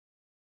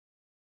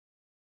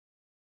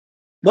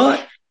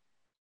 But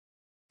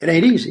it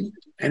ain't easy,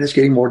 and it's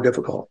getting more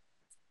difficult.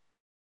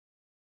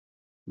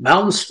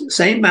 Mountains,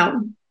 same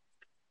mountain.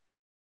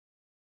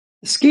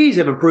 The skis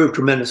have improved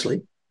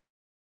tremendously.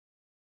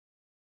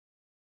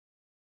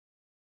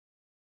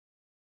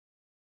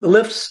 The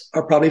lifts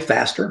are probably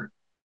faster,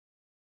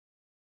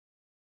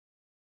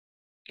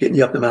 getting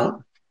you up the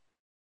mountain.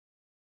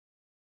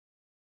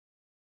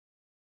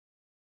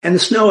 And the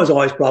snow is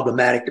always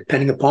problematic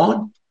depending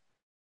upon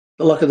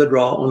the luck of the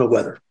draw on the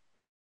weather.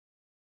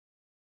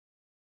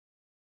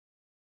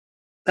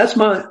 That's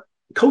my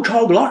Coach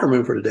Hog locker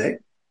room for today.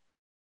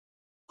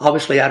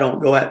 Obviously, I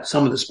don't go at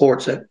some of the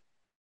sports that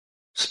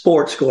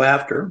sports go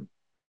after.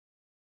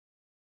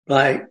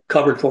 I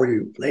covered for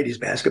you ladies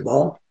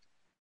basketball,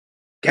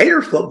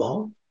 Gator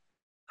football,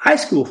 high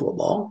school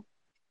football,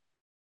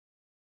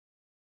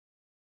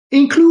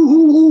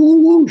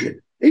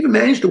 inclusion. Even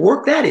managed to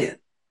work that in.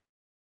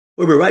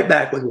 We'll be right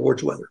back with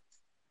Ward's Weather.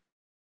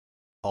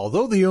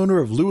 Although the owner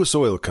of Lewis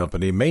Oil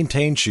Company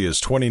maintains she is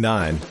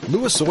 29,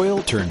 Lewis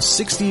Oil turns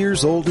 60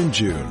 years old in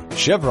June.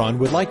 Chevron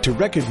would like to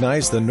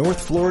recognize the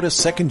North Florida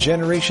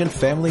second-generation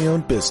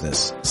family-owned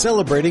business,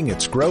 celebrating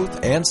its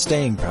growth and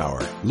staying power.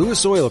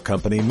 Lewis Oil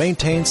Company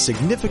maintains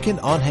significant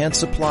on-hand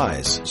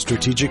supplies,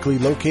 strategically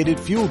located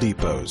fuel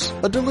depots,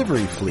 a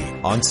delivery fleet,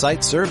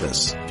 on-site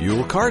service,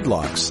 fuel card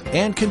locks,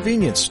 and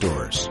convenience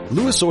stores.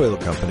 Lewis Oil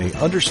Company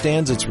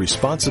understands its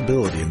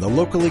responsibility in the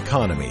local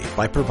economy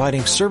by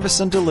providing service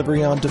and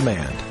delivery on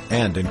demand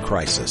and in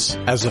crisis.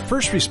 As a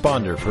first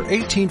responder for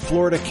 18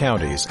 Florida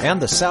counties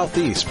and the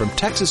Southeast from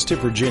Texas to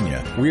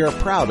Virginia, we are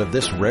proud of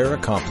this rare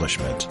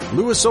accomplishment.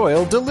 Lewis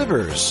Oil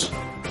delivers.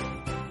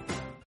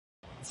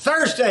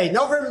 Thursday,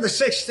 November the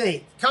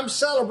 16th, come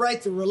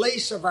celebrate the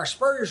release of our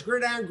Spurrier's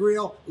Gridiron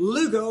Grill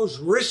Lugo's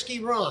Risky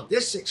Rum.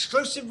 This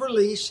exclusive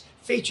release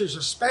features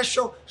a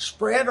special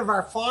spread of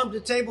our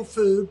farm-to-table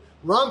food,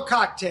 rum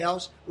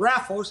cocktails,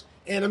 raffles,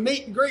 and a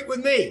meet and greet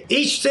with me.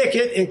 Each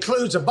ticket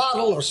includes a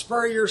bottle of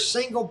Spurrier's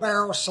Single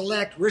Barrel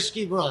Select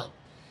Risky Rum.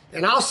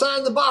 And I'll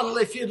sign the bottle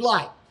if you'd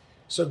like.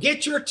 So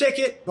get your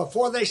ticket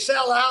before they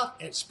sell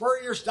out at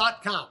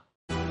spurriers.com.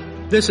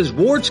 This is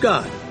Ward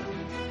Scott,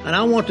 and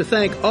I want to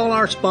thank all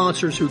our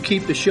sponsors who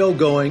keep the show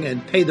going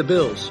and pay the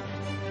bills.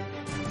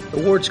 The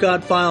Ward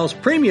Scott Files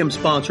premium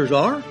sponsors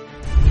are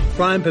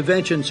Crime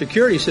Prevention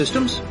Security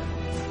Systems,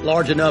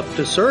 large enough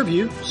to serve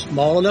you,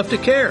 small enough to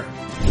care.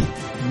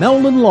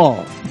 Meldon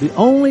Law, the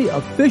only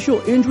official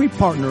injury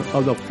partner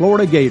of the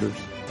Florida Gators.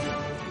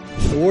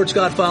 The Ward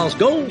Scott Files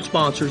gold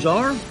sponsors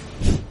are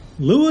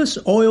Lewis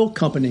Oil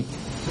Company,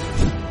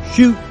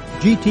 Shoot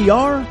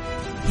GTR,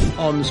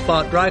 On the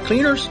Spot Dry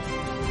Cleaners,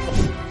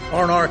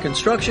 R&R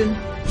Construction,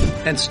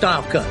 and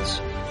Style Cuts.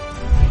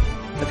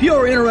 If you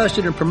are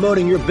interested in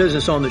promoting your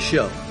business on the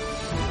show,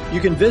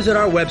 you can visit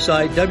our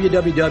website,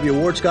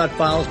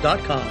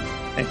 www.wardscottfiles.com,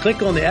 and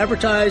click on the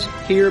Advertise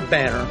Here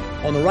banner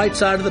on the right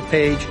side of the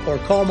page, or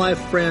call my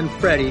friend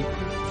Freddie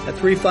at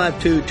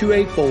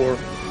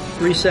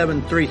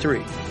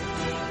 352-284-3733.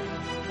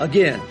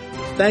 Again,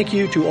 thank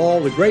you to all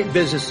the great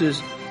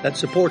businesses that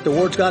support the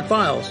Ward Scott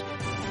Files.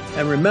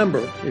 And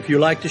remember, if you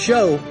like the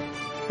show,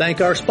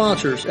 thank our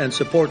sponsors and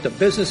support the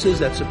businesses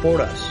that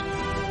support us.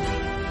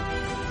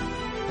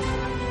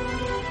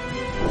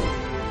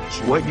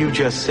 What you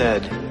just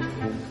said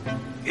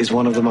is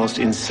one of the most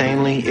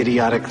insanely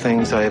idiotic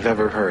things I have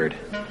ever heard.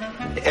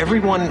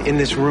 Everyone in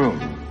this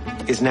room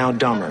is now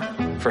dumber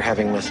for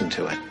having listened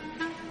to it.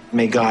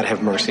 May God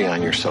have mercy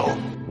on your soul.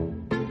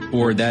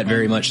 Ward, that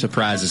very much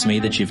surprises me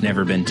that you've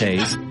never been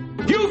tased.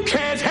 You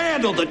can't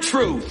handle the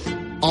truth.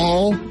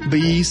 All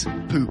these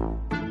poop.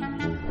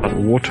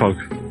 Warthog.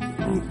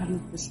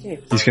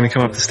 He's going to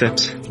come up the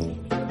steps.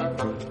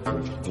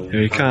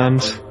 Here he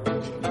comes.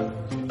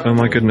 Oh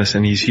my goodness,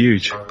 and he's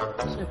huge.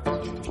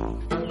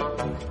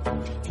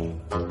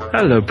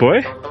 Hello, boy.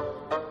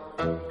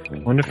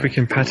 I wonder if we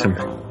can pet him.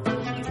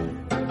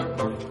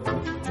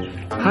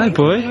 Hi,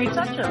 boy. Can we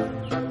touch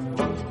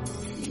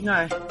him?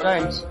 No,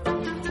 don't.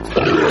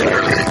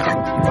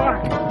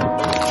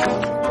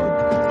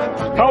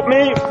 Help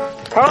me!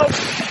 Help!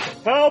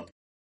 Help!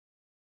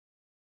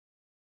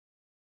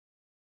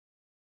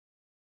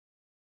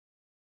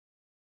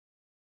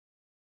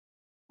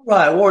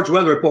 Right, Ward's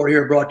weather report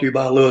here brought to you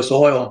by Lewis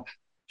Oil,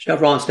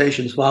 Chevron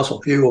Station's fossil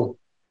fuel.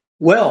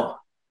 Well,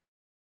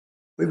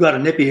 we've got a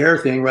nippy air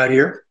thing right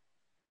here,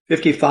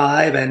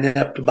 55 and then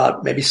up to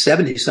about maybe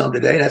 70 some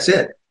today. That's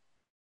it.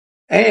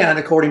 And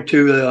according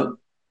to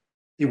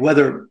the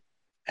weather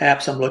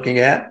apps I'm looking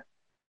at,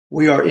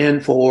 we are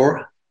in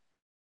for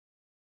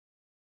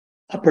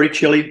a pretty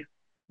chilly,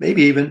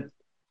 maybe even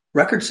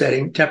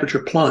record-setting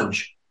temperature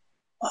plunge.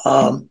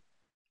 The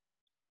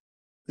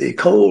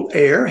cold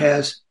air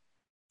has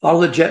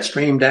followed the jet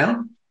stream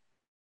down,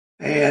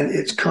 and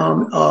it's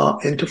come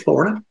into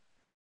Florida.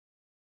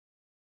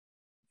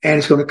 And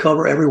it's going to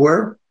cover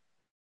everywhere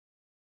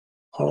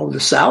all over the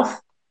south.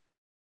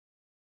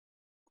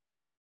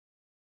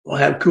 We'll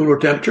have cooler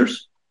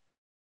temperatures.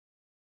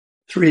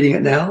 It's reading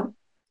it now.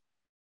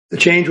 The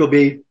change will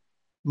be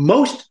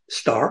most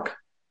stark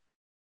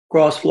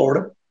across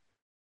Florida,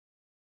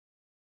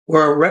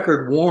 where a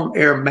record warm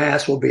air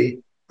mass will be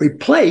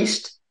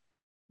replaced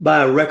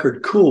by a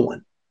record cool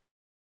one,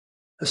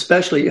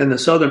 especially in the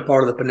southern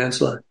part of the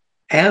peninsula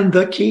and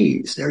the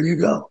Keys. There you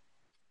go.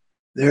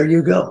 There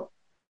you go.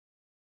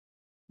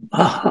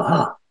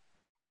 By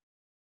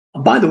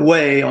the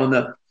way, on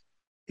the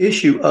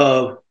issue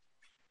of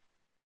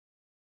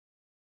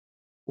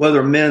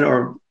whether men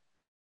or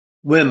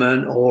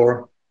women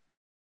or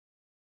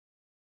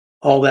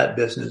all that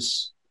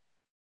business,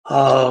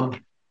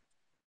 the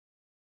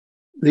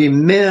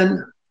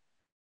men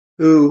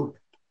who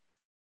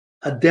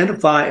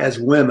identify as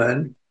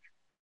women,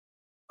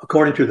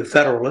 according to the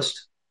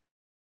Federalist,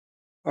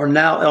 are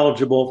now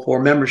eligible for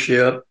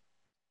membership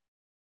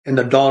in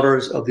the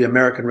Daughters of the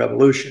American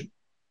Revolution.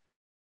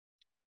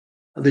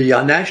 The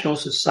National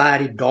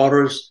Society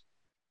Daughters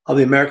of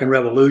the American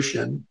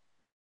Revolution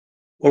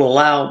will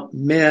allow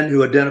men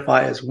who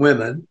identify as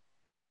women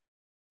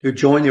to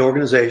join the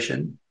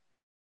organization.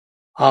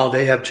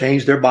 They have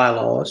changed their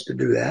bylaws to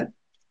do that,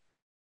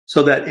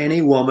 so that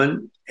any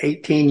woman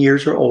 18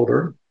 years or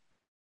older,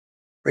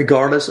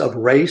 regardless of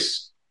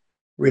race,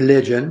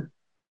 religion,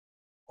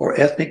 or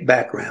ethnic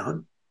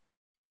background,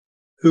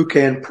 who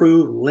can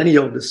prove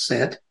lineal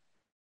descent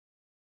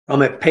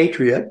from a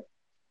patriot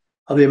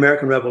of the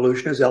American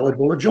Revolution is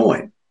eligible to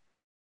join.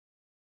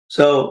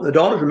 So the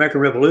Daughters of the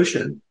American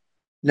Revolution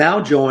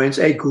now joins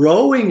a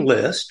growing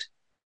list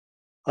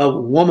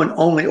of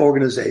woman-only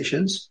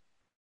organizations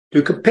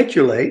to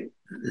capitulate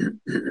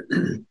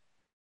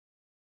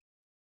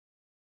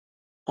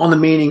on the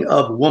meaning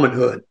of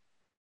womanhood,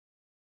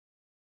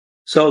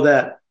 so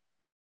that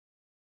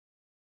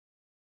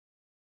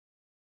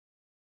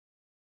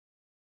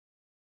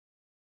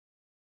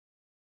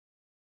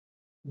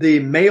the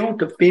male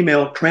to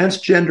female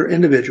transgender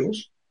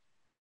individuals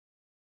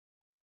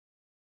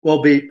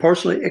will be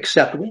personally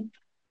acceptable.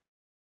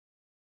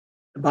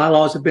 The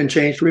bylaws have been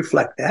changed to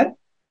reflect that.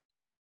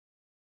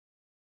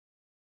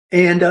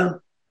 And a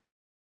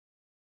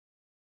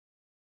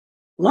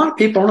lot of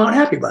people are not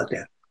happy about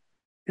that.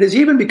 It is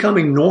even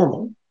becoming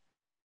normal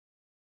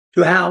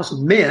to house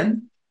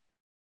men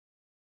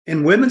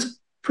in women's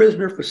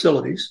prisoner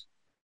facilities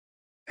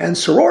and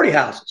sorority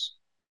houses.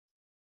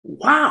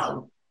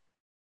 Wow.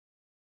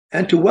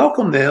 And to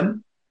welcome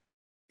them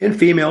in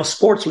female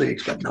sports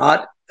leagues, but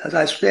not, as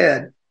I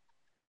said,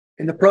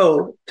 in the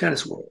pro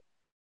tennis world.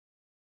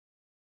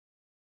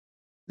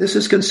 This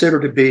is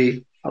considered to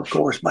be, of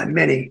course, by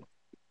many,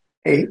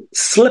 a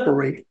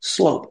slippery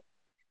slope.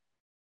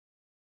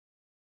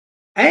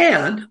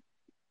 And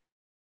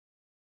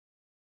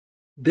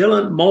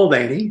Dylan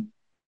Mulvaney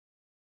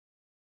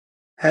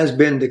has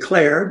been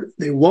declared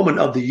the Woman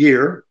of the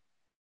Year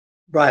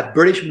by a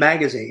British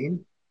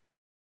magazine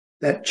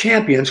that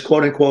champions,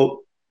 quote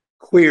unquote,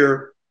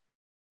 queer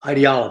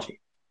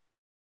ideology.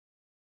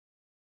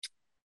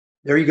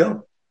 There you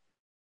go.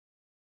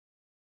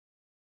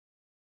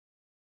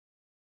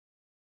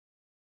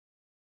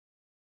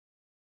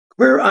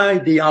 Queer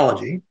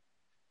ideology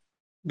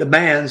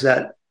demands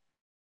that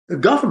the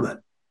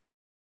government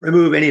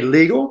remove any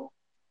legal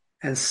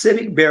and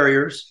civic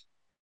barriers,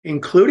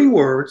 including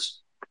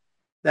words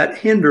that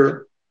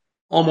hinder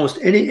almost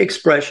any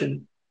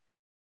expression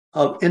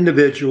of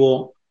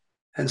individual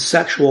and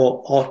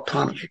sexual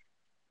autonomy.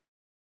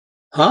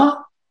 Huh?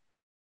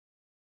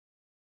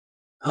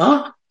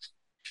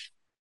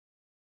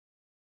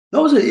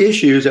 Those are the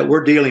issues that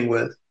we're dealing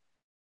with.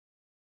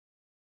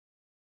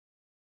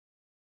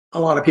 A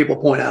lot of people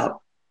point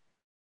out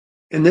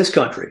in this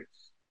country.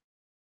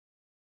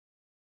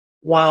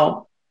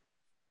 While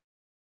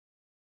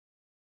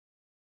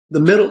the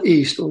Middle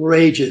East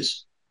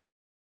rages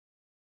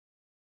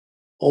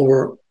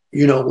over,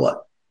 you know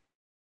what,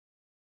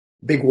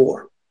 big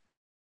war.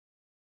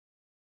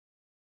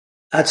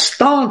 At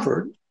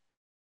Stanford,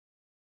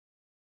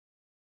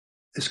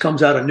 this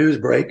comes out of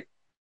Newsbreak,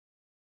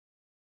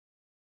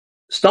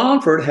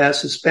 Stanford has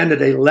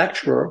suspended a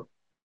lecturer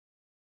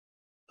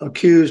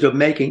accused of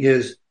making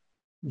his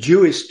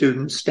Jewish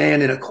students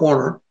stand in a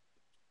corner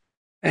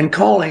and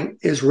calling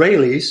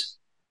Israelis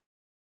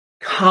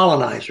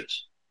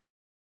colonizers.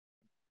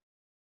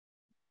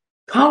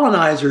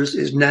 Colonizers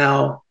is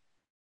now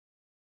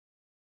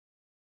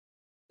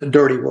the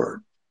dirty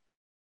word.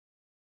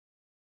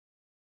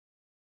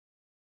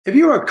 If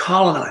you're a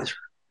colonizer,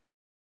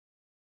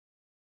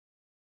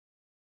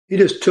 you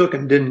just took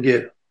and didn't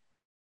give.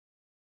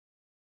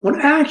 When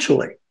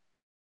actually,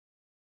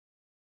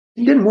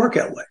 it didn't work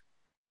that way.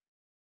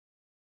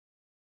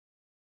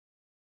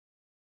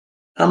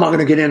 I'm not going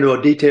to get into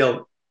a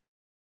detailed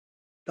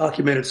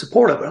documented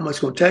support of it. I'm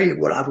just going to tell you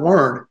what I've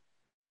learned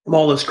from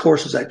all those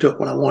courses I took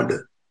when I wanted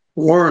to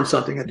learn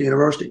something at the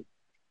university.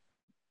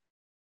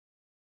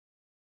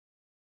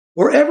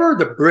 Wherever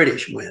the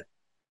British went,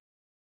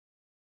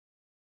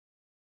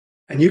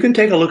 and you can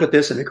take a look at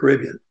this in the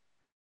Caribbean.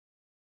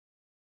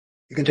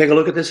 You can take a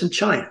look at this in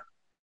China.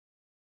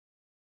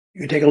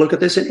 You can take a look at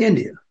this in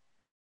India.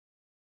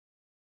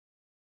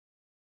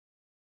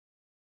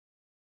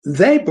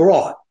 They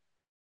brought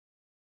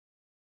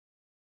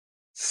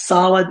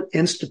solid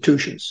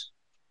institutions.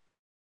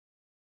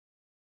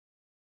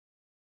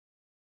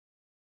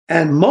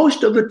 And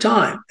most of the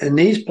time, in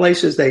these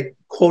places they,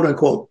 quote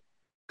unquote,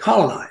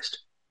 colonized,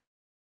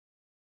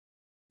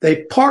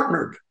 they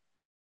partnered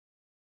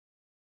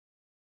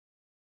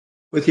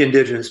with the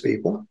indigenous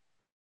people.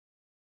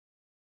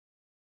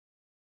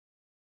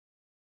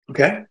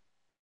 Okay?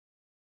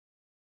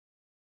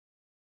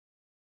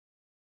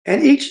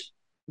 And each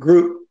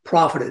group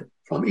profited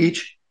from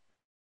each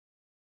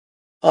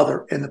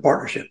other in the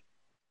partnership.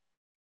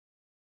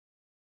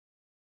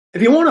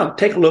 If you want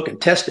to take a look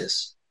and test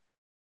this,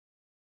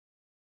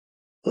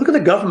 look at the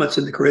governments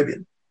in the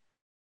Caribbean.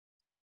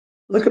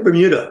 Look at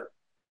Bermuda.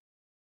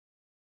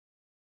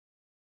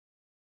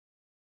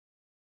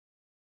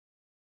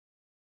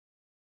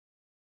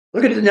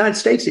 Look at the United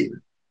States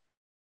even.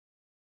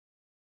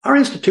 Our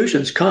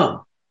institutions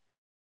come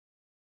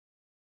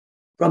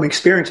from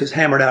experiences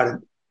hammered out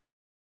in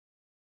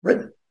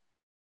Britain.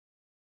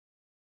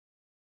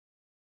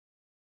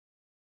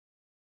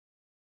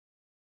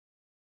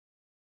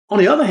 On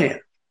the other hand,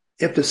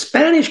 if the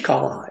Spanish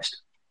colonized,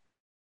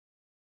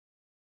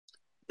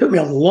 it took me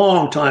a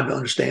long time to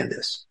understand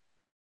this.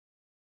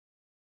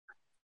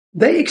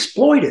 They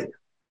exploited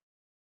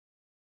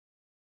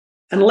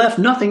and left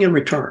nothing in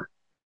return.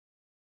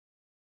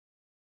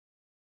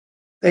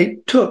 They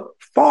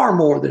took far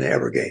more than they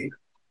ever gave.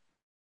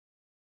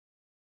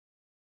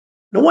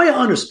 The way I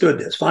understood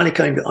this, finally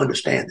came to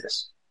understand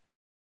this,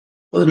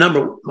 was a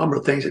number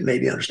of things that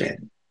made me understand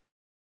it.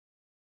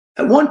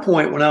 At one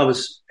point when I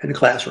was in the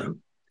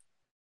classroom,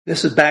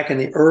 this is back in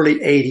the early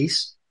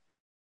 80s,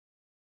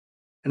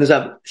 and as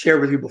I've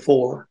shared with you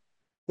before,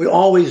 we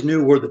always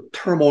knew where the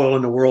turmoil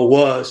in the world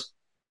was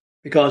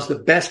because the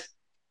best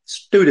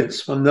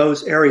students from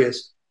those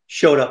areas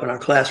showed up in our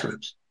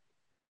classrooms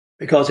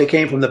because they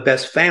came from the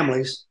best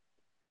families,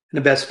 and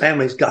the best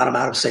families got them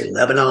out of, say,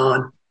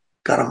 Lebanon,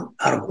 got them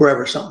out of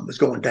wherever something was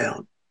going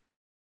down.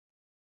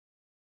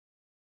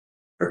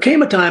 There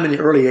came a time in the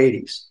early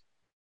 80s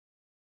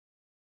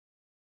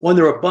when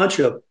there were a bunch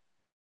of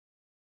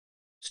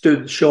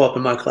students show up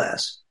in my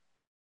class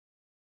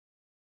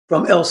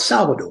from El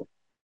Salvador,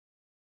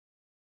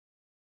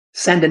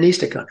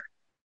 Sandinista country.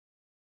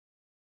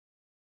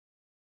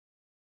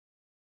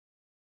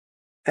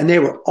 And they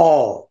were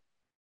all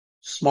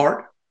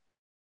smart,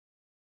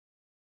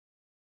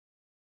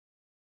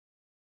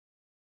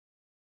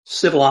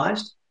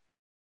 civilized,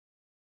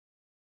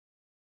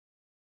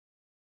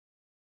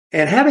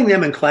 and having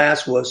them in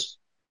class was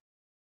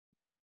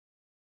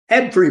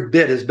every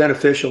bit as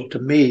beneficial to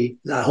me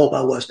as I hope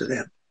I was to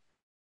them.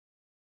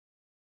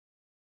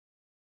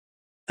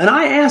 And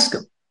I asked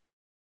them,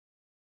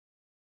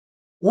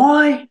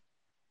 why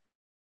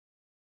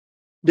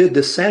did the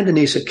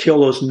Sandinista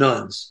kill those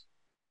nuns?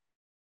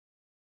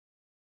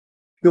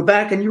 Go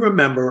back and you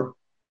remember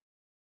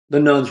the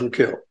nuns were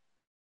killed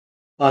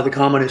by the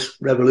communist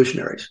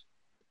revolutionaries.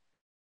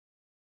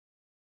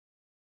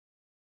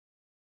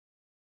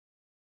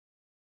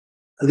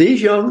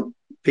 These young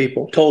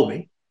people told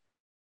me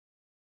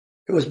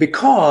it was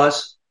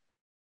because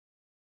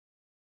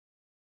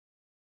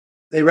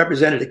they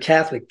represented a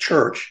Catholic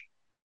church,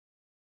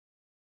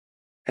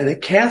 and the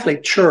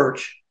Catholic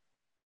Church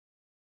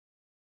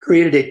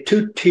created a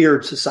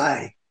two-tiered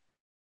society.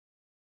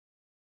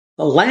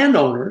 The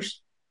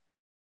landowners,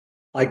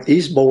 like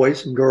these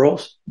boys and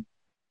girls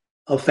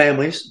of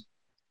families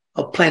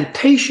of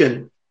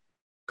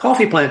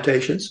coffee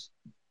plantations,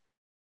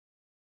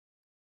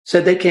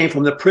 said they came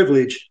from the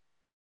privileged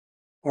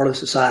part of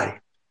society.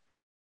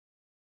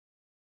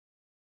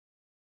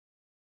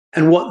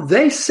 And what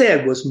they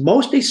said was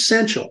most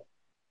essential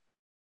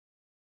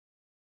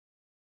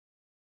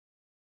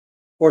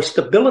for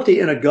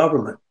stability in a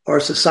government or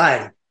a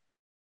society,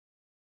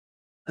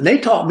 and they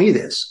taught me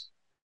this,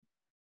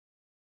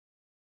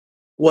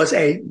 was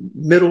a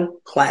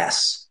middle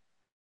class.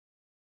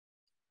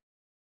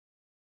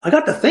 I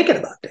got to thinking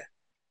about that.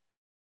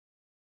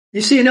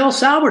 You see, in El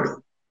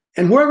Salvador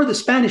and wherever the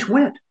Spanish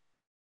went,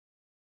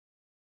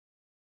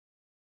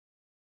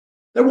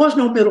 there was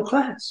no middle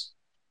class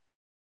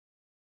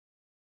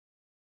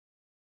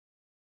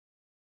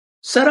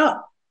set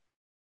up.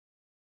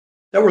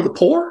 There were the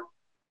poor,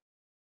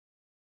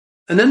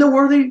 and then there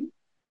were the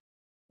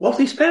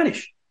wealthy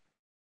Spanish.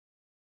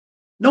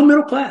 No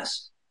middle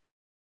class.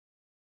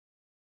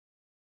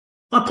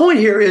 My point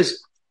here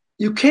is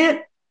you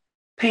can't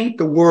paint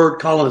the word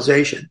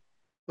colonization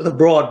with a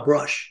broad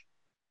brush.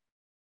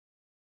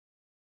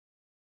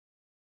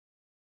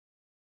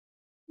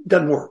 It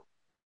doesn't work.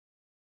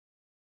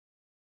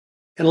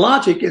 In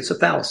logic, it's a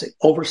fallacy,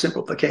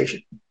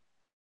 oversimplification.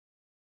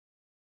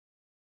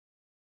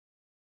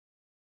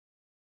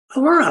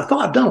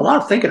 I've done a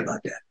lot of thinking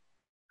about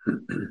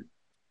that.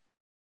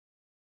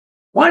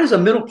 Why does a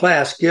middle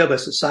class give a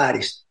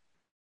society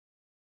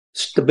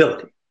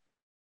stability?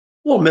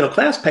 Well, middle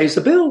class pays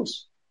the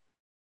bills.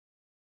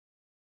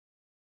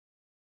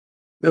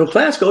 Middle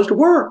class goes to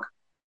work.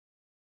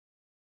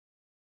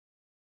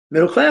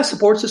 Middle class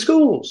supports the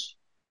schools.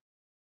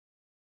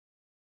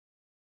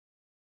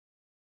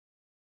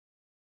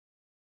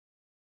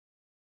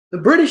 The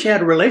British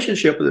had a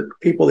relationship with the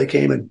people they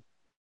came and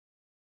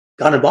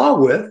got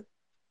involved with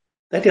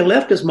that they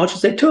left as much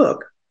as they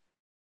took.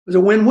 It was a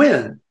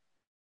win-win.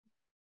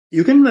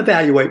 You can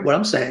evaluate what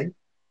I'm saying,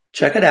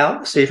 check it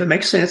out, see if it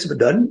makes sense. If it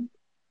doesn't,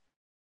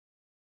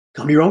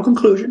 come to your own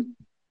conclusion.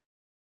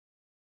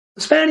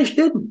 The Spanish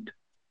didn't.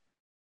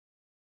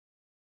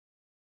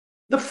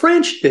 The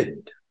French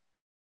didn't.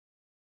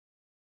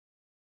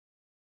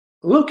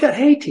 Look at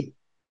Haiti.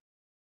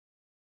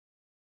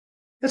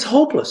 It's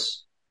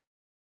hopeless.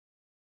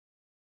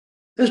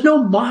 There's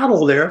no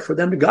model there for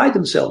them to guide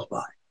themselves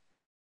by.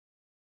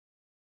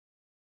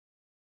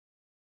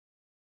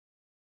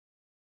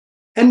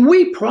 And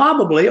we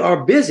probably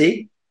are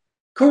busy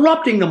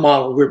corrupting the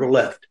model we were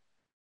left.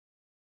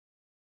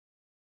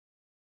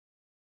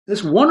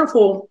 This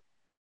wonderful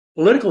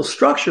political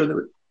structure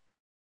that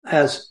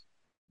has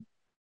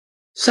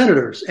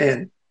senators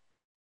and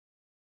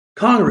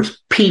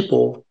Congress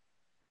people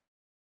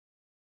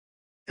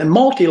and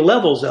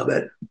multi-levels of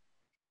it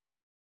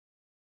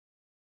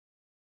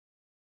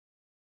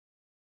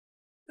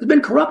has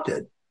been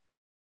corrupted.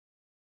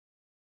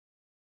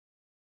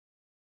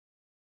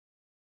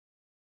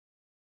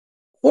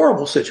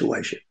 Horrible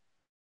situation.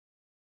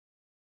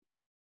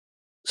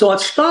 So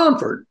at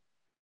Stanford,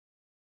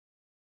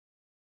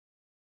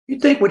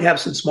 you'd think we'd have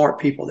some smart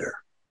people there.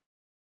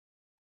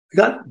 We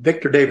got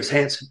Victor Davis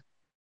Hanson,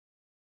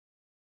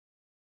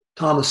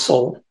 Thomas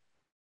Sowell.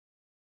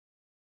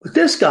 But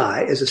this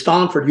guy is a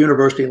Stanford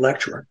University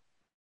lecturer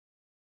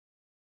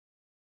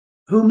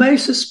whom they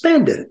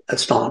suspended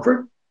at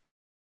Stanford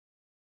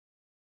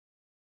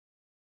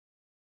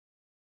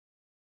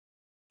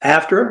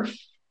after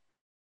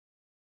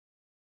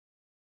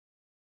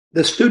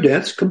the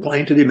students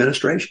complained to the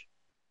administration.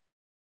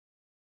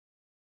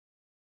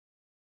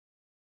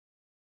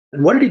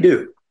 And what did he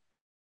do?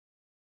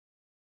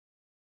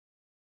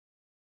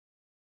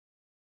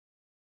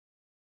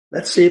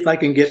 Let's see if I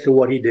can get to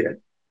what he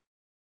did.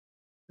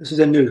 This is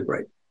a news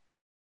break.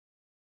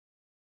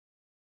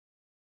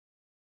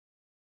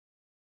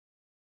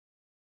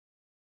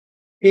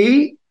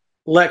 He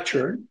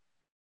lectured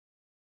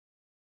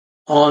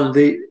on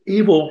the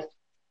evil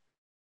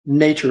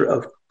nature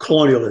of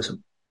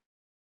colonialism.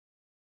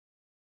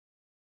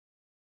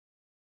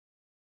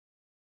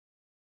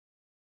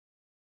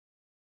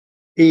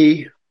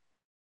 He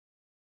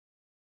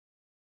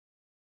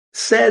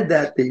said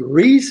that the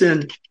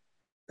reason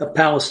the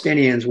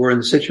Palestinians were in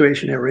the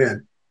situation they were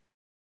in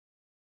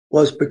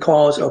was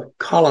because of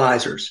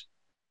colonizers.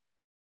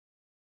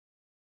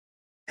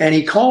 And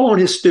he called on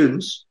his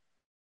students.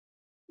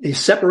 He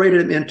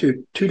separated them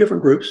into two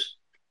different groups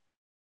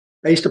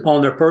based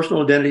upon their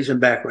personal identities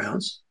and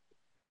backgrounds,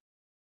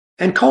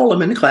 and called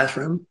them in the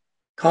classroom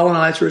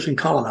colonizers and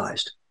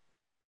colonized.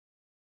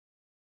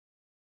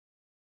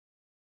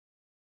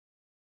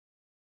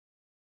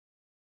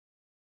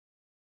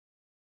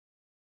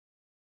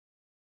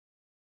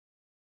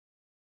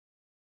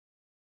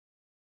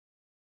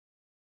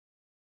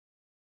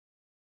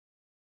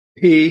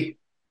 He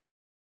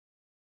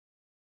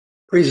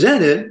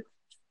presented,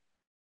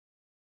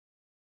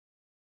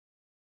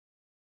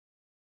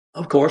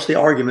 of course, the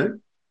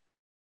argument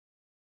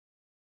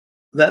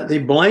that the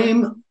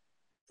blame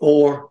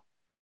for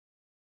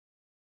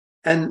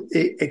and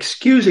the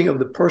excusing of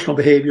the personal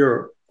behavior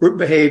or group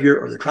behavior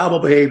or the tribal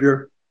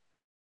behavior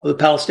of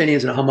the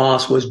Palestinians and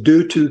Hamas was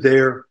due to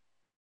their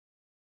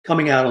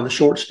coming out on the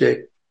short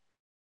stick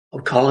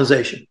of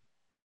colonization.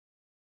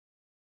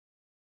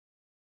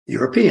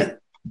 European.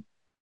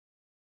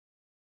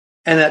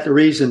 And that the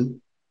reason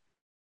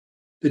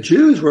the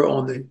Jews were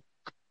on the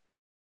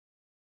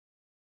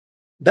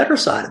better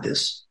side of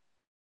this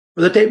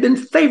was that they've been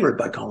favored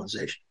by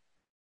colonization.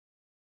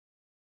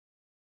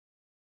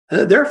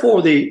 And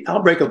therefore, the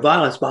outbreak of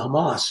violence by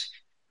Hamas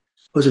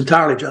was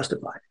entirely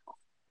justified.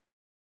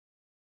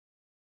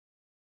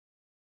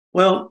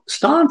 Well,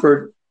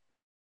 Stonford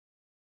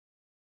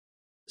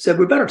said,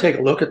 we better take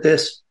a look at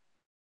this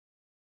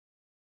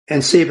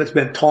and see if it's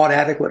been taught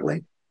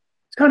adequately.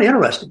 It's kind of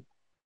interesting.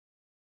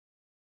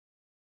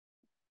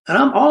 And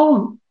I'm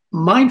all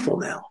mindful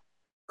now,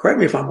 correct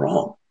me if I'm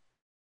wrong,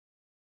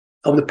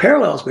 of the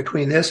parallels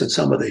between this and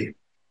some of the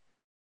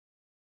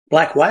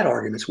black-white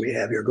arguments we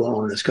have here going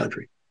on in this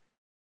country,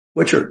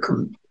 which are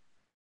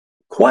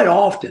quite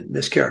often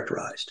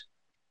mischaracterized.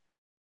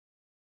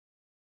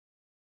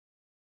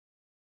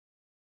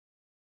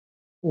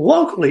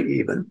 Locally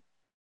even,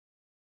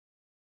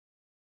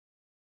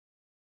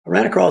 I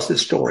ran across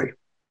this story,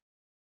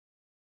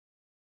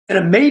 and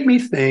it made me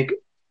think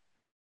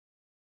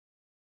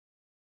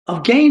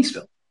of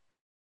Gainesville.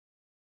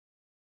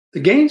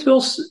 The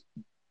Gainesville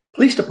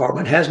Police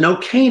Department has no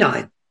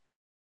canine.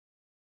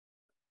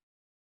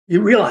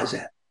 You realize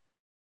that.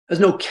 There's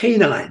no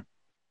canine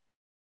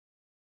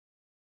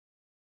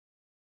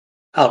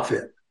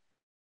outfit.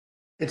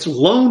 It's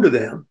loaned to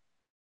them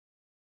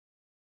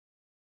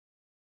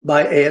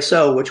by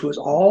ASO, which was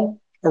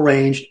all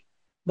arranged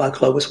by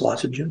Clovis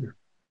Watson Jr.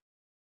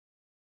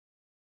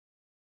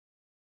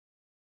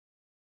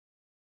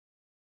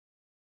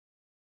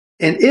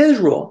 In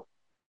Israel,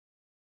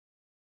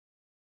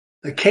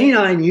 the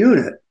canine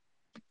unit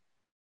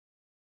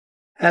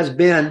has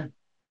been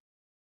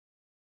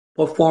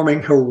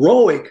performing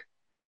heroic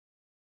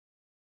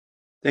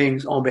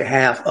things on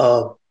behalf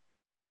of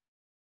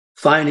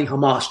finding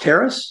Hamas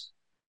terrorists,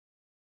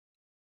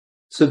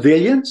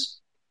 civilians,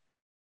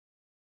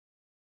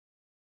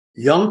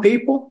 young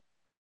people.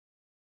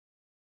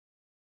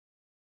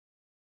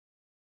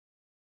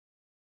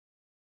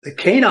 The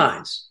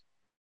canines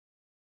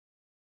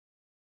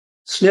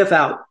sniff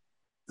out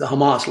the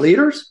Hamas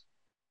leaders,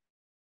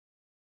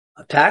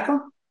 attack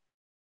them.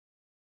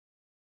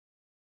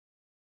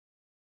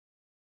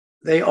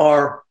 They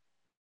are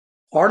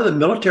part of the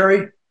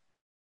military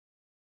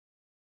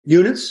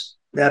units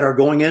that are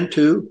going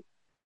into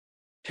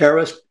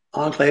terrorist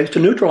enclaves to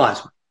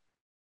neutralize them.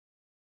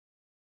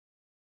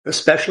 They're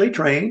specially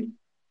trained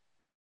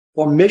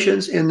for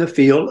missions in the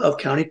field of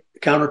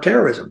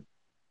counterterrorism,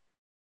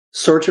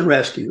 search and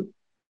rescue.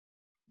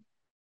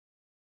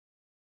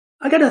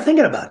 I got to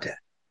thinking about that.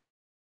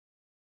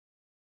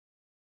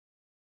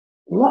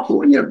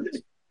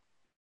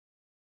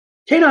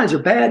 Canines are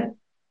bad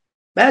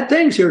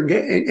things here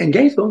in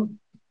Gainesville.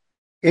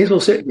 Gainesville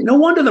City. No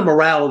wonder the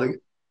morale of the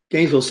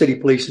Gainesville City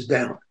Police is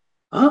down.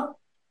 Huh?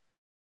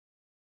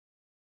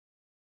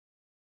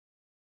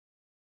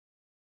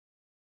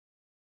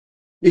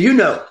 Do you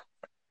know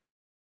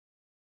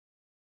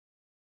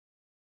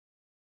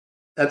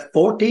that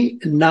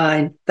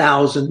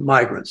 49,000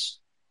 migrants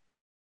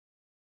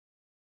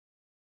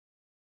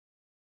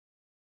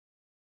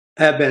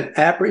have been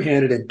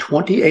apprehended in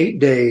 28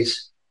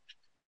 days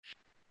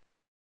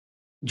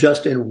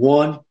just in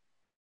one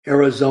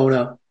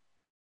Arizona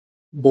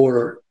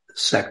border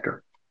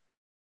sector.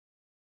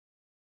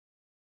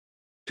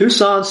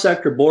 Tucson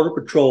Sector Border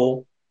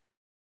Patrol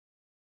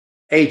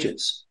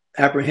agents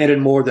apprehended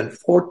more than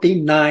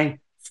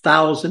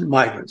 49,000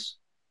 migrants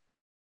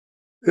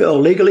who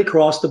illegally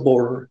crossed the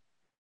border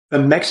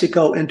from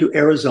Mexico into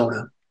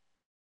Arizona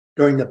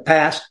during the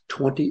past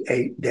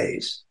 28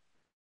 days.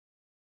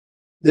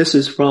 This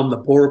is from the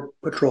Border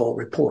Patrol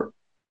report.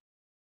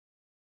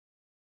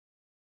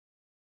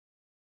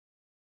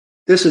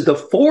 This is the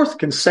fourth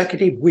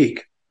consecutive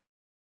week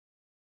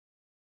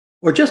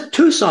where just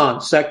Tucson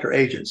sector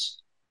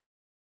agents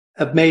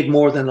have made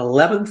more than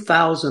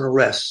 11,000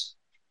 arrests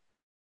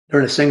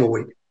during a single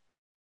week.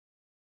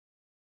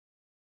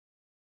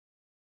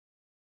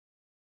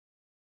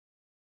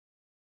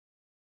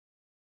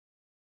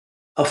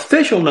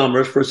 Official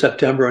numbers for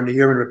September in the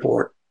year-end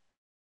report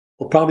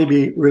will probably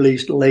be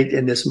released late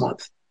in this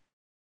month.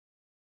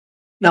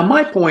 Now,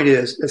 my point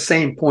is the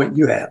same point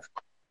you have.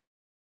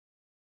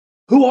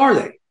 Who are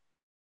they?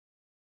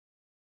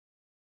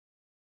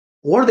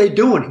 What are they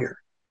doing here?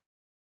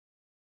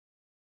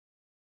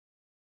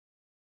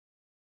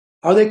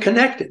 Are they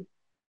connected?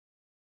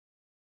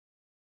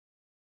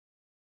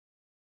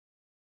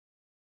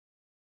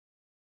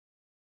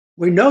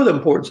 We know the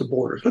importance of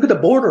borders. Look at the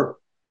border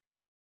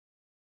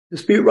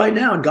dispute right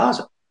now in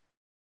Gaza.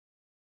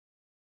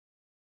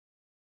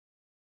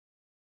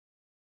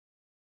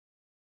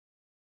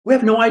 We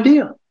have no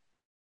idea.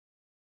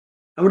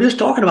 And we're just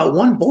talking about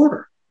one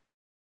border,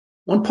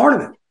 one part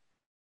of it,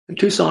 in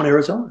Tucson,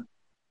 Arizona.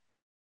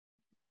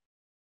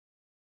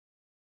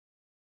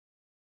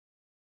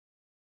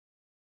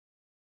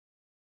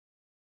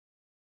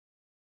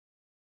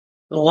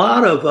 A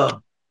lot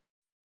of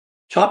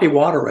choppy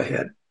water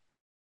ahead.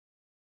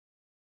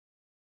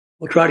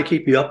 We'll try to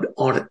keep you up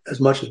on it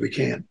as much as we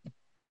can.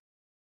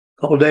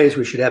 A couple of days,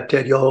 we should have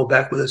Ted Yoho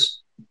back with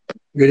us,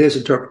 get his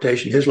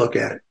interpretation, his look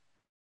at it.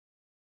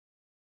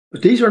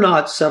 But these are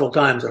not settled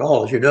times at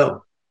all, as you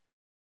know.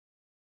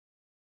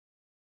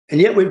 And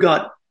yet we've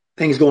got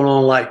things going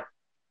on like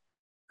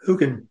who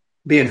can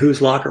be in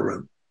whose locker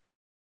room.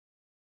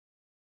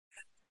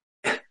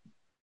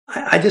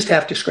 I just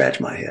have to scratch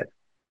my head.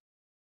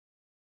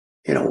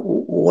 You know,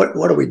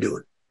 what are we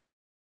doing?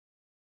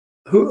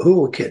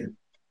 Who are we kidding?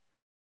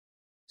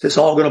 Is this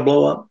all going to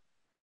blow up?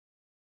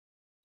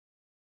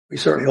 We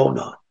certainly hope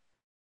not.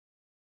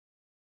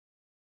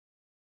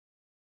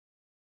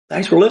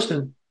 Thanks for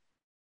listening.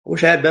 I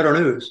wish I had better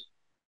news.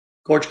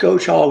 Coach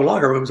Hog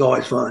locker room is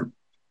always fun.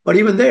 But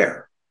even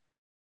there,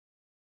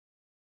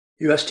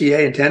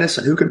 USTA and tennis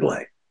and who can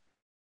play.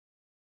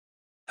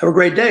 Have a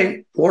great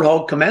day. Coach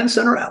Hog Command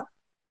Center out.